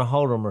don't want to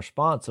hold them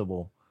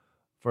responsible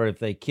for if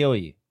they kill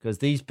you because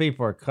these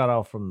people are cut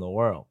off from the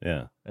world.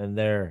 Yeah, and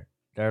they're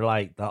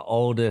like the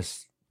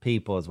oldest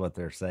people is what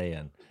they're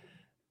saying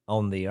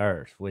on the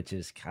earth, which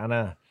is kind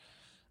of.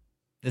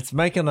 It's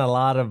making a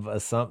lot of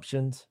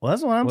assumptions. Well,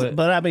 that's what I'm saying.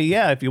 But I mean,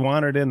 yeah, if you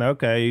wandered in,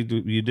 okay,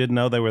 you didn't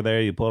know they were there,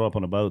 you pulled up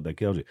on a boat, they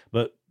killed you.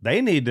 But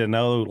they need to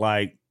know,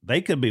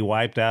 they could be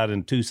wiped out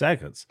in 2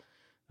 seconds.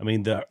 I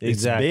mean,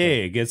 it's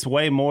big. It's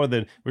way more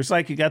than, it's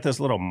like you got this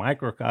little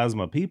microcosm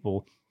of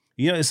people.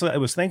 I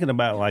was thinking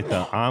about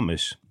the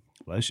Amish.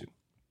 Bless you.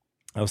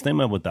 I was thinking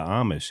about with the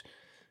Amish.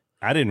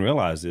 I didn't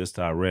realize this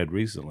till I read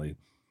recently.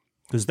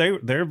 Because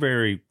they're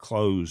very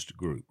closed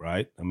group,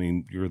 right? I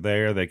mean, you're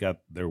there. They got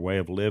their way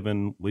of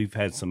living. We've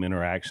had some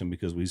interaction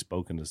because we've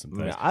spoken to some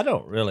things. I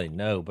don't really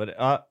know, but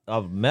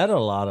I've met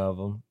a lot of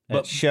them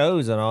at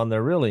shows and on.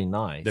 They're really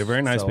nice. They're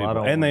very nice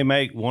people, and they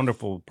make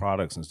wonderful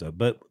products and stuff.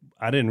 But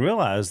I didn't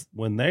realize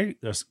when they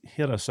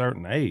hit a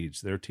certain age,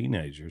 they're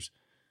teenagers.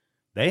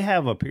 They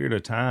have a period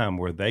of time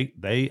where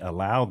they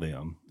allow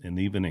them and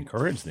even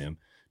encourage them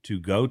to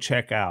go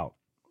check out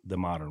the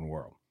modern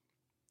world.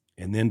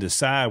 And then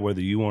decide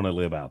whether you want to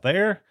live out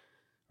there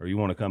or you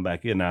want to come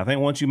back in. Now, I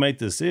think once you make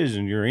the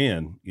decision, you're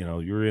in,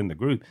 you're in the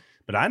group.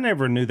 But I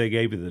never knew they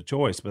gave you the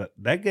choice. But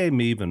that gave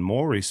me even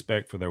more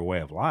respect for their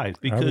way of life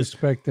because I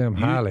respect them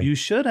highly. You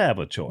should have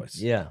a choice.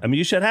 Yeah. I mean,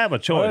 you should have a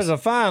choice. Well, there's a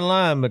fine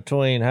line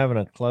between having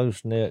a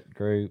close-knit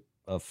group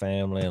of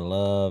family and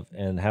love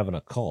and having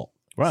a cult.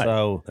 Right.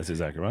 So that's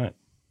exactly right.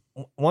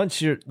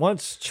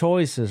 Once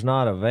choice is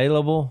not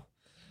available,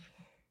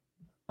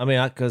 I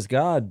mean, because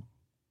God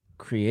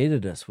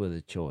created us with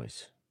a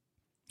choice.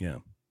 Yeah.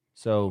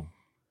 So,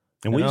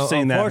 and we've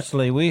seen that.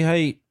 Unfortunately, we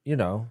hate,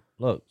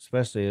 look,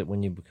 especially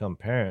when you become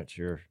parents,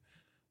 you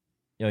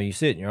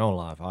see it in your own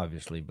life,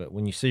 obviously, but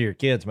when you see your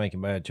kids making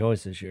bad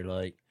choices, you're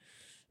like,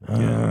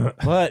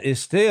 but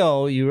it's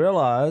still, you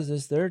realize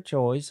it's their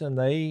choice and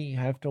they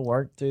have to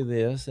work through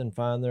this and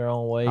find their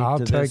own way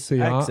to this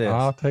access.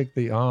 I'll take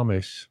the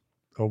Amish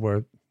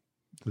over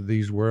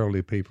these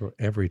worldly people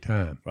every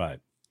time. Right.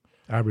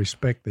 I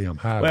respect them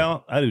highly.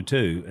 Well, I do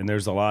too, and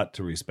there's a lot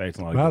to respect.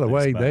 And by the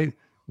way,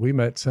 we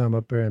met some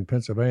up there in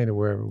Pennsylvania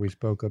wherever we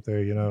spoke up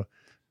there,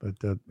 but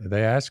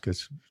they asked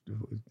us,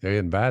 they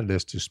invited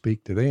us to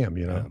speak to them,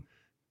 the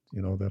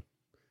elder.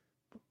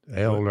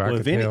 Well,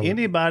 if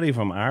anybody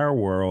from our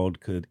world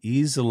could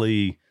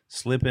easily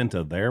slip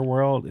into their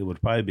world, it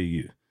would probably be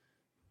you.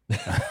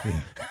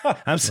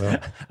 I'm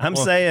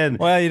saying.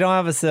 Well, you don't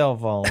have a cell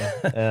phone,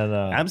 and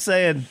I'm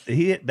saying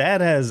Dad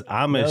has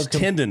Amish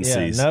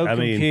tendencies. Yeah, no I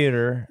mean,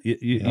 computer.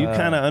 you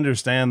kind of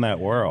understand that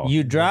world.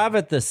 You drive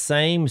at the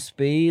same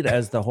speed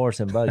as the horse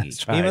and buggy,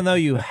 right. even though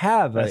you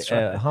have a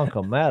right. hunk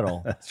of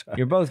metal.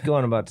 You're both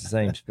going about the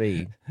same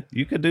speed.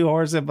 You could do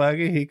horse and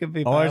buggy. He could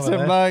be fine Horse with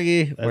and that.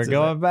 buggy. That's We're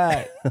going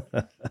back.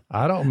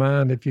 I don't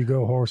mind if you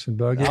go horse and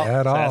buggy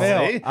at all.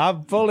 that's- Phil,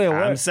 I'm fully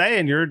aware. I'm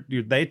saying you're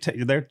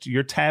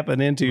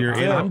tapping into your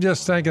inner. I'm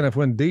just thinking if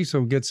when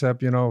diesel gets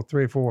up, $3,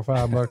 $4,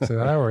 $5 an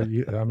hour,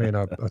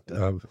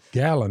 a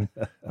gallon.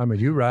 I mean,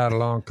 you ride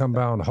along, come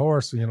by on the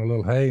horse, a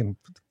little hay and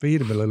feed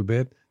him a little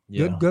bit.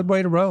 Yeah. Good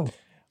way to roll.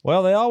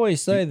 Well, they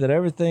always say that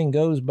everything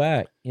goes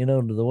back, to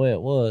the way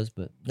it was.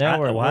 But now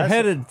we're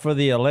headed for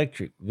the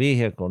electric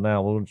vehicle.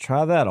 Now we'll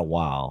try that a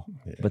while,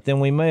 but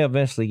then we may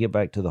eventually get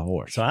back to the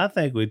horse. So I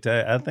think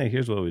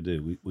here's what we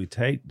do. We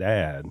take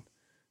Dad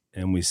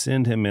and we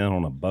send him in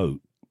on a boat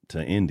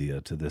to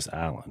India, to this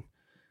island.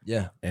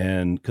 Yeah.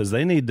 And because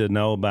they need to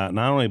know not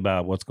only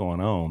about what's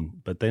going on,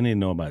 but they need to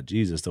know about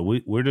Jesus. So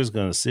we're just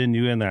going to send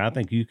you in there. I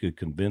think you could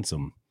convince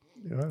them.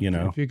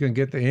 If you can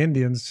get the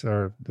Indians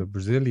or the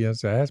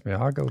Brazilians to ask me,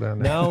 I'll go down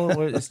there. No,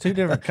 it's two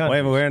different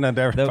countries. Wait, we're in a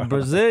different. The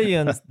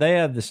Brazilians, they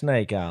have the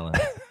Snake Island.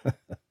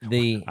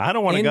 I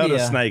don't want to go to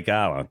Snake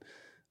Island.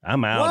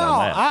 I'm out well, on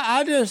that.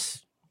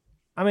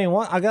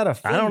 I got a.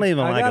 I don't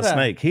even like a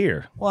snake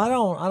here. Well,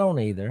 I don't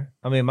either.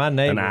 I mean, my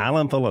neighbor, An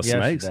island full of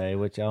snakes. yesterday,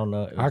 which I don't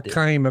know. I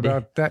came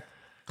about that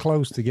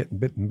close to getting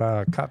bitten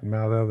by a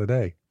cottonmouth the other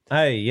day.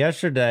 Hey,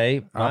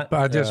 yesterday,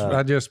 I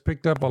just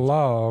picked up a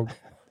log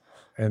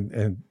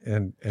and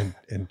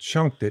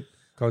chunked it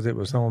because it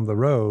was on the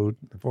road.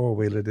 The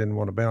four-wheeler didn't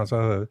want to bounce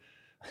off of it.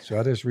 So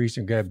I just reached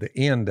and grabbed the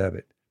end of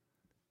it.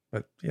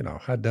 But,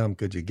 how dumb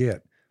could you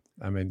get?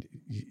 I mean,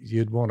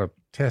 you'd want to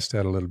test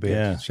that a little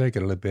bit, shake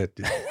it a little bit.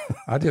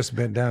 I just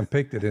bent down,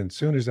 picked it, and as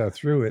soon as I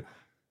threw it,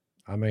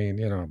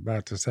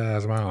 about the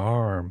size of my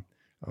arm,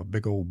 a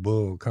big old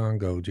bull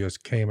Congo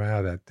just came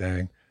out of that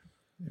thing.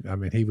 I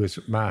mean,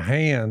 my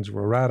hands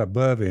were right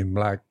above him,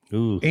 like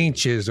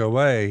inches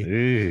away.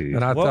 Ooh.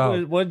 And I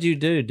thought, what did you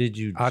do? Did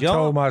you I jump?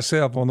 told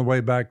myself on the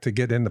way back to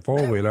get in the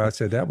four-wheeler, I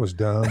said, that was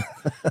dumb.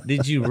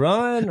 Did you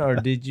run or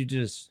did you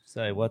just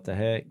say, what the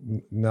heck?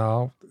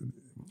 No.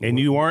 And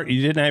you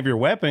didn't have your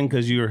weapon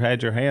because you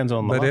had your hands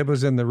on the. But it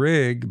was in the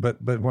rig. But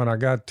when I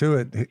got to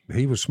it,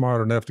 he was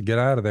smart enough to get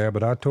out of there.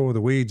 But I tore the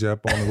weeds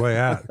up on the way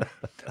out.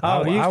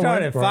 You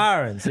started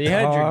firing, so you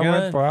had your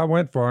gun. I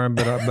went for him,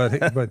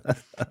 but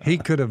he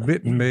could have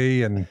bitten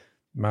me, and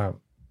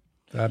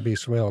I'd be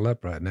swelled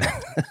up right now.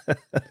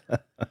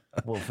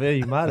 Well, Phil,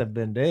 you might have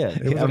been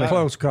dead. It was a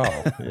close call.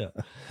 Yeah.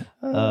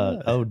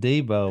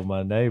 Debo,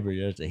 my neighbor,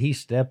 yesterday, he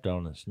stepped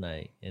on a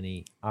snake, and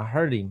I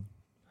heard him.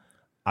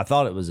 I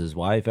thought it was his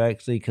wife,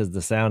 actually, because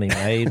the sound he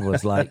made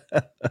was like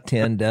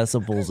 10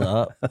 decibels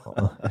up.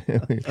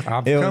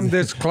 I've come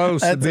this close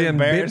to being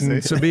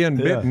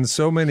bitten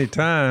so many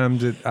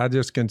times that I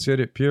just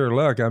consider it pure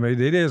luck. I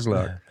mean, it is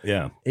luck.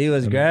 Yeah. He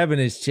was grabbing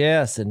his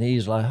chest, and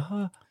he's like,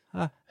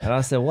 and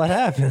I said, what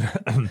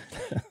happened?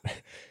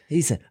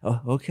 He said,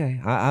 oh,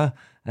 okay.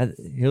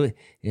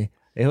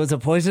 It was a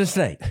poisonous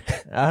snake.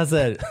 I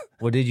said,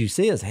 well, did you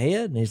see his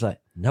head? And he's like,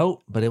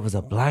 nope, but it was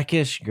a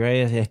blackish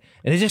gray head.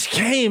 And it just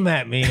came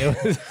at me.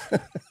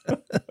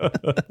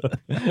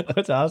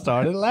 Which I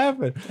started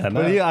laughing. But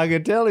I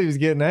could tell he was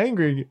getting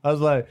angry. I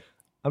was like,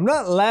 I'm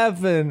not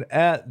laughing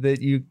at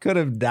that you could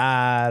have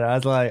died. I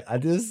was like,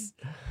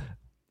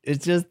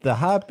 it's just the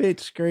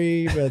high-pitched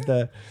scream.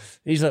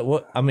 He's like,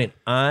 what? I mean,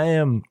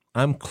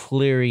 I'm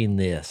clearing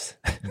this.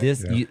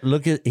 You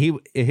look at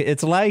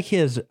it's like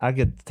I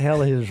could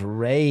tell his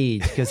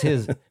rage because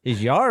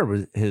his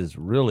yard has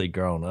really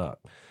grown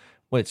up,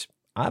 which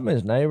I'm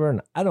his neighbor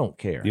and I don't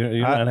care. You're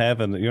not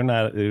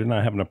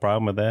having a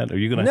problem with that? Are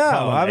you going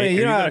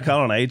to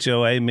call an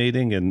HOA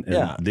meeting and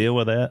deal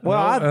with that?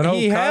 Well,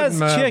 he has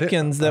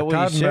chickens that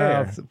we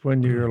share.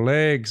 When your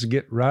legs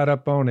get right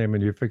up on him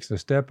and you're fixing to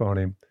step on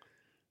him,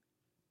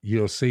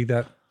 you'll see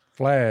that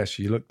flash.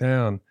 You look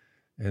down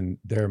and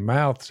their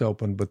mouth's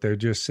open, but they're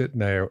just sitting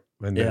there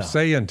and they're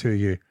saying to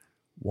you,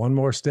 one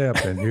more step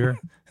and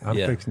I'm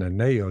fixing to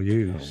nail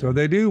you. So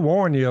they do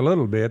warn you a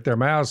little bit. Their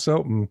mouth's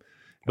open.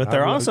 But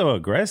they're also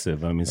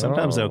aggressive. I mean,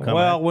 sometimes they'll come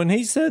Well, when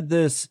he said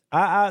this,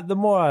 the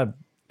more I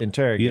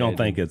interrogated you don't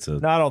think it's No,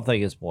 I don't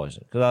think it's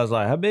poison. Because I was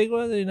like, how big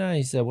was he? Now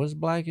he said, was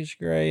blackish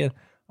gray? And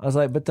I was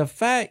like, but the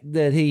fact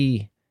that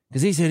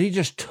because he said he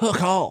just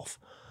took off.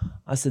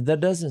 I said, that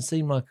doesn't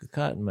seem like a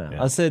cottonmouth.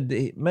 Yeah. I said,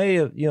 it may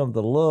have,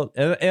 the look,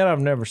 and I've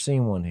never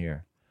seen one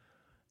here.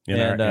 In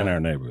our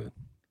neighborhood.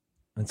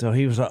 And so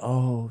he was like,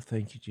 oh,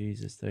 thank you,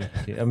 Jesus. Thank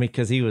you. I mean,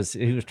 because he was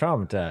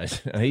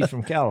traumatized. He's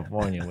from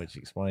California, which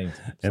explains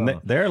it.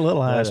 And they're a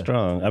little high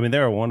strong. I mean,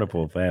 they're a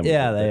wonderful family.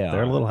 Yeah, they are.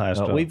 They're a little high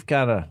strong. We've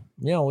kind of,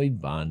 we've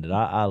bonded.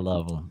 I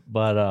love them.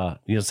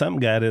 But,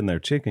 something got in their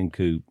chicken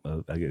coop,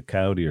 like a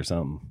coyote or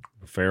something,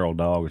 a feral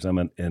dog or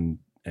something, and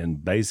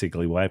and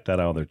basically wiped out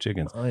all their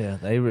chickens. Oh yeah,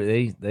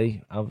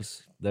 they. I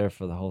was there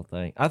for the whole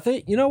thing. I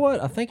think you know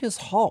what? I think it's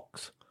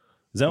hawks,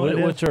 Is that what it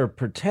is? which are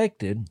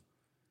protected.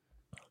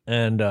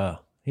 And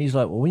he's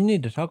like, "Well, we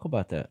need to talk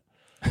about that."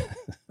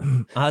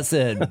 I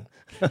said,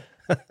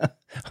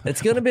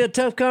 "It's going to be a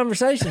tough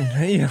conversation,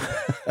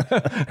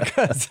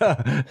 because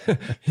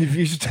if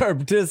you start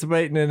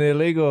participating in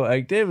illegal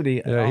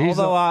activity,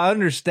 although I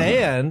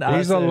understand,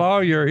 He's a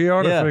lawyer. He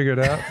ought to figure it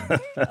out.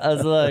 I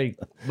was like,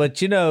 but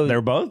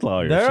They're both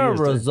lawyers. they're a She is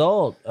too.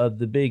 result of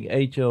the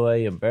big HOA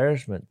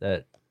embarrassment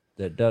that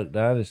Duck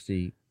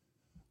Dynasty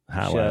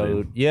Highlighted.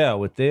 showed. Yeah,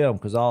 with them,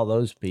 because all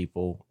those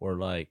people were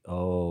like,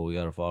 "Oh, we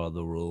got to follow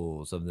the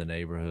rules of the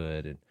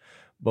neighborhood."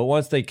 But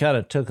once they kind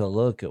of took a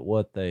look at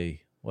what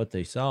they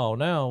saw,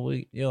 now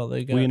they got.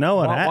 Well, you know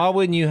what Why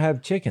wouldn't you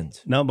have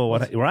chickens? No, but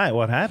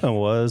what happened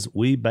was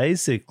we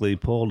basically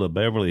pulled a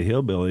Beverly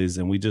Hillbillies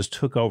and we just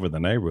took over the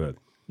neighborhood.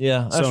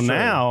 Yeah. That's So true.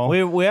 now-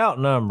 we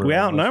outnumber. We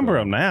them, outnumber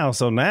that's them now,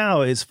 so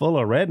now it's full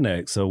of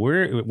rednecks. So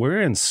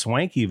we're in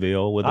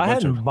Swankyville with a right. I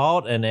bunch hadn't of.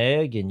 bought an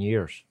egg in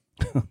years,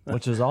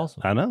 which is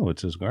awesome. I know,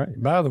 which is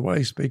great. By the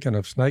way, speaking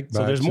of snake bites,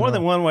 So there's more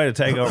than one way to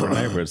take over a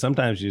neighborhood.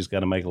 Sometimes you just got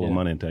to make a little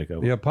money and take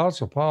over. the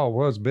Apostle Paul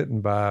was bitten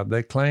by.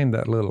 They claimed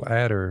that little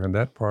adder in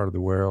that part of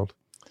the world.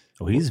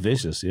 Oh, he's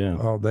vicious, yeah,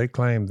 Oh, they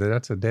claim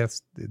that's a death.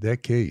 They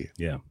kill you.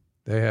 yeah,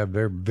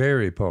 They're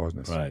very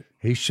poisonous. right.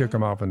 He shook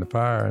them off in the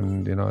fire,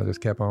 and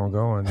just kept on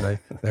going.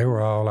 They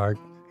were all like,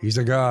 "He's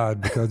a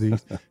god because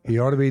he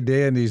ought to be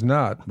dead, and he's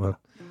not." But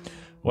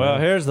Well,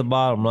 here's the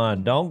bottom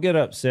line. Don't get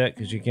upset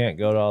because you can't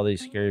go to all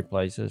these scary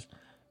places,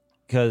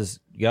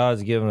 because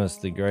God's given us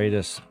the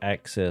greatest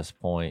access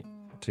point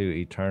to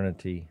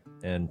eternity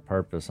and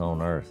purpose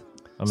on earth.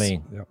 I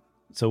mean,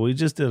 So we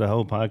just did a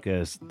whole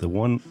podcast, the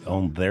one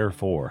on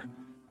therefore.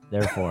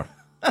 therefore.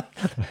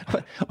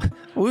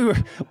 We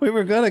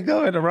were going to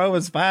go into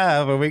Romans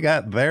 5 and we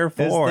got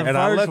therefore, It's the and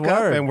I first look up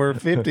word. and we're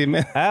 50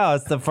 minutes. How?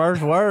 It's the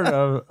first word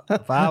of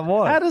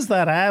 5-1. How does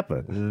that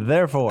happen?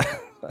 Therefore.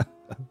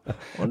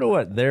 Wonder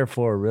what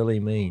therefore really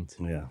means.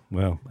 Yeah,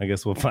 well, I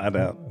guess we'll find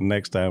out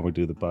next time we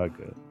do the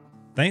podcast.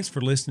 Thanks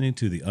for listening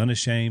to the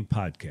Unashamed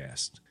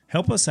Podcast.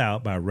 Help us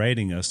out by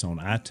rating us on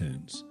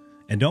iTunes.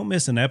 And don't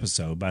miss an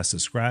episode by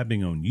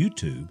subscribing on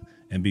YouTube,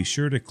 and be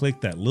sure to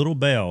click that little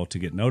bell to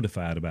get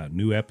notified about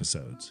new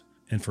episodes.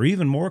 And for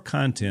even more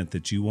content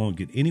that you won't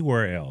get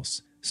anywhere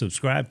else,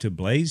 subscribe to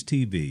Blaze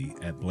TV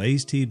at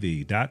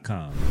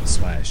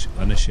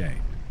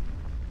blazetv.com/unashamed.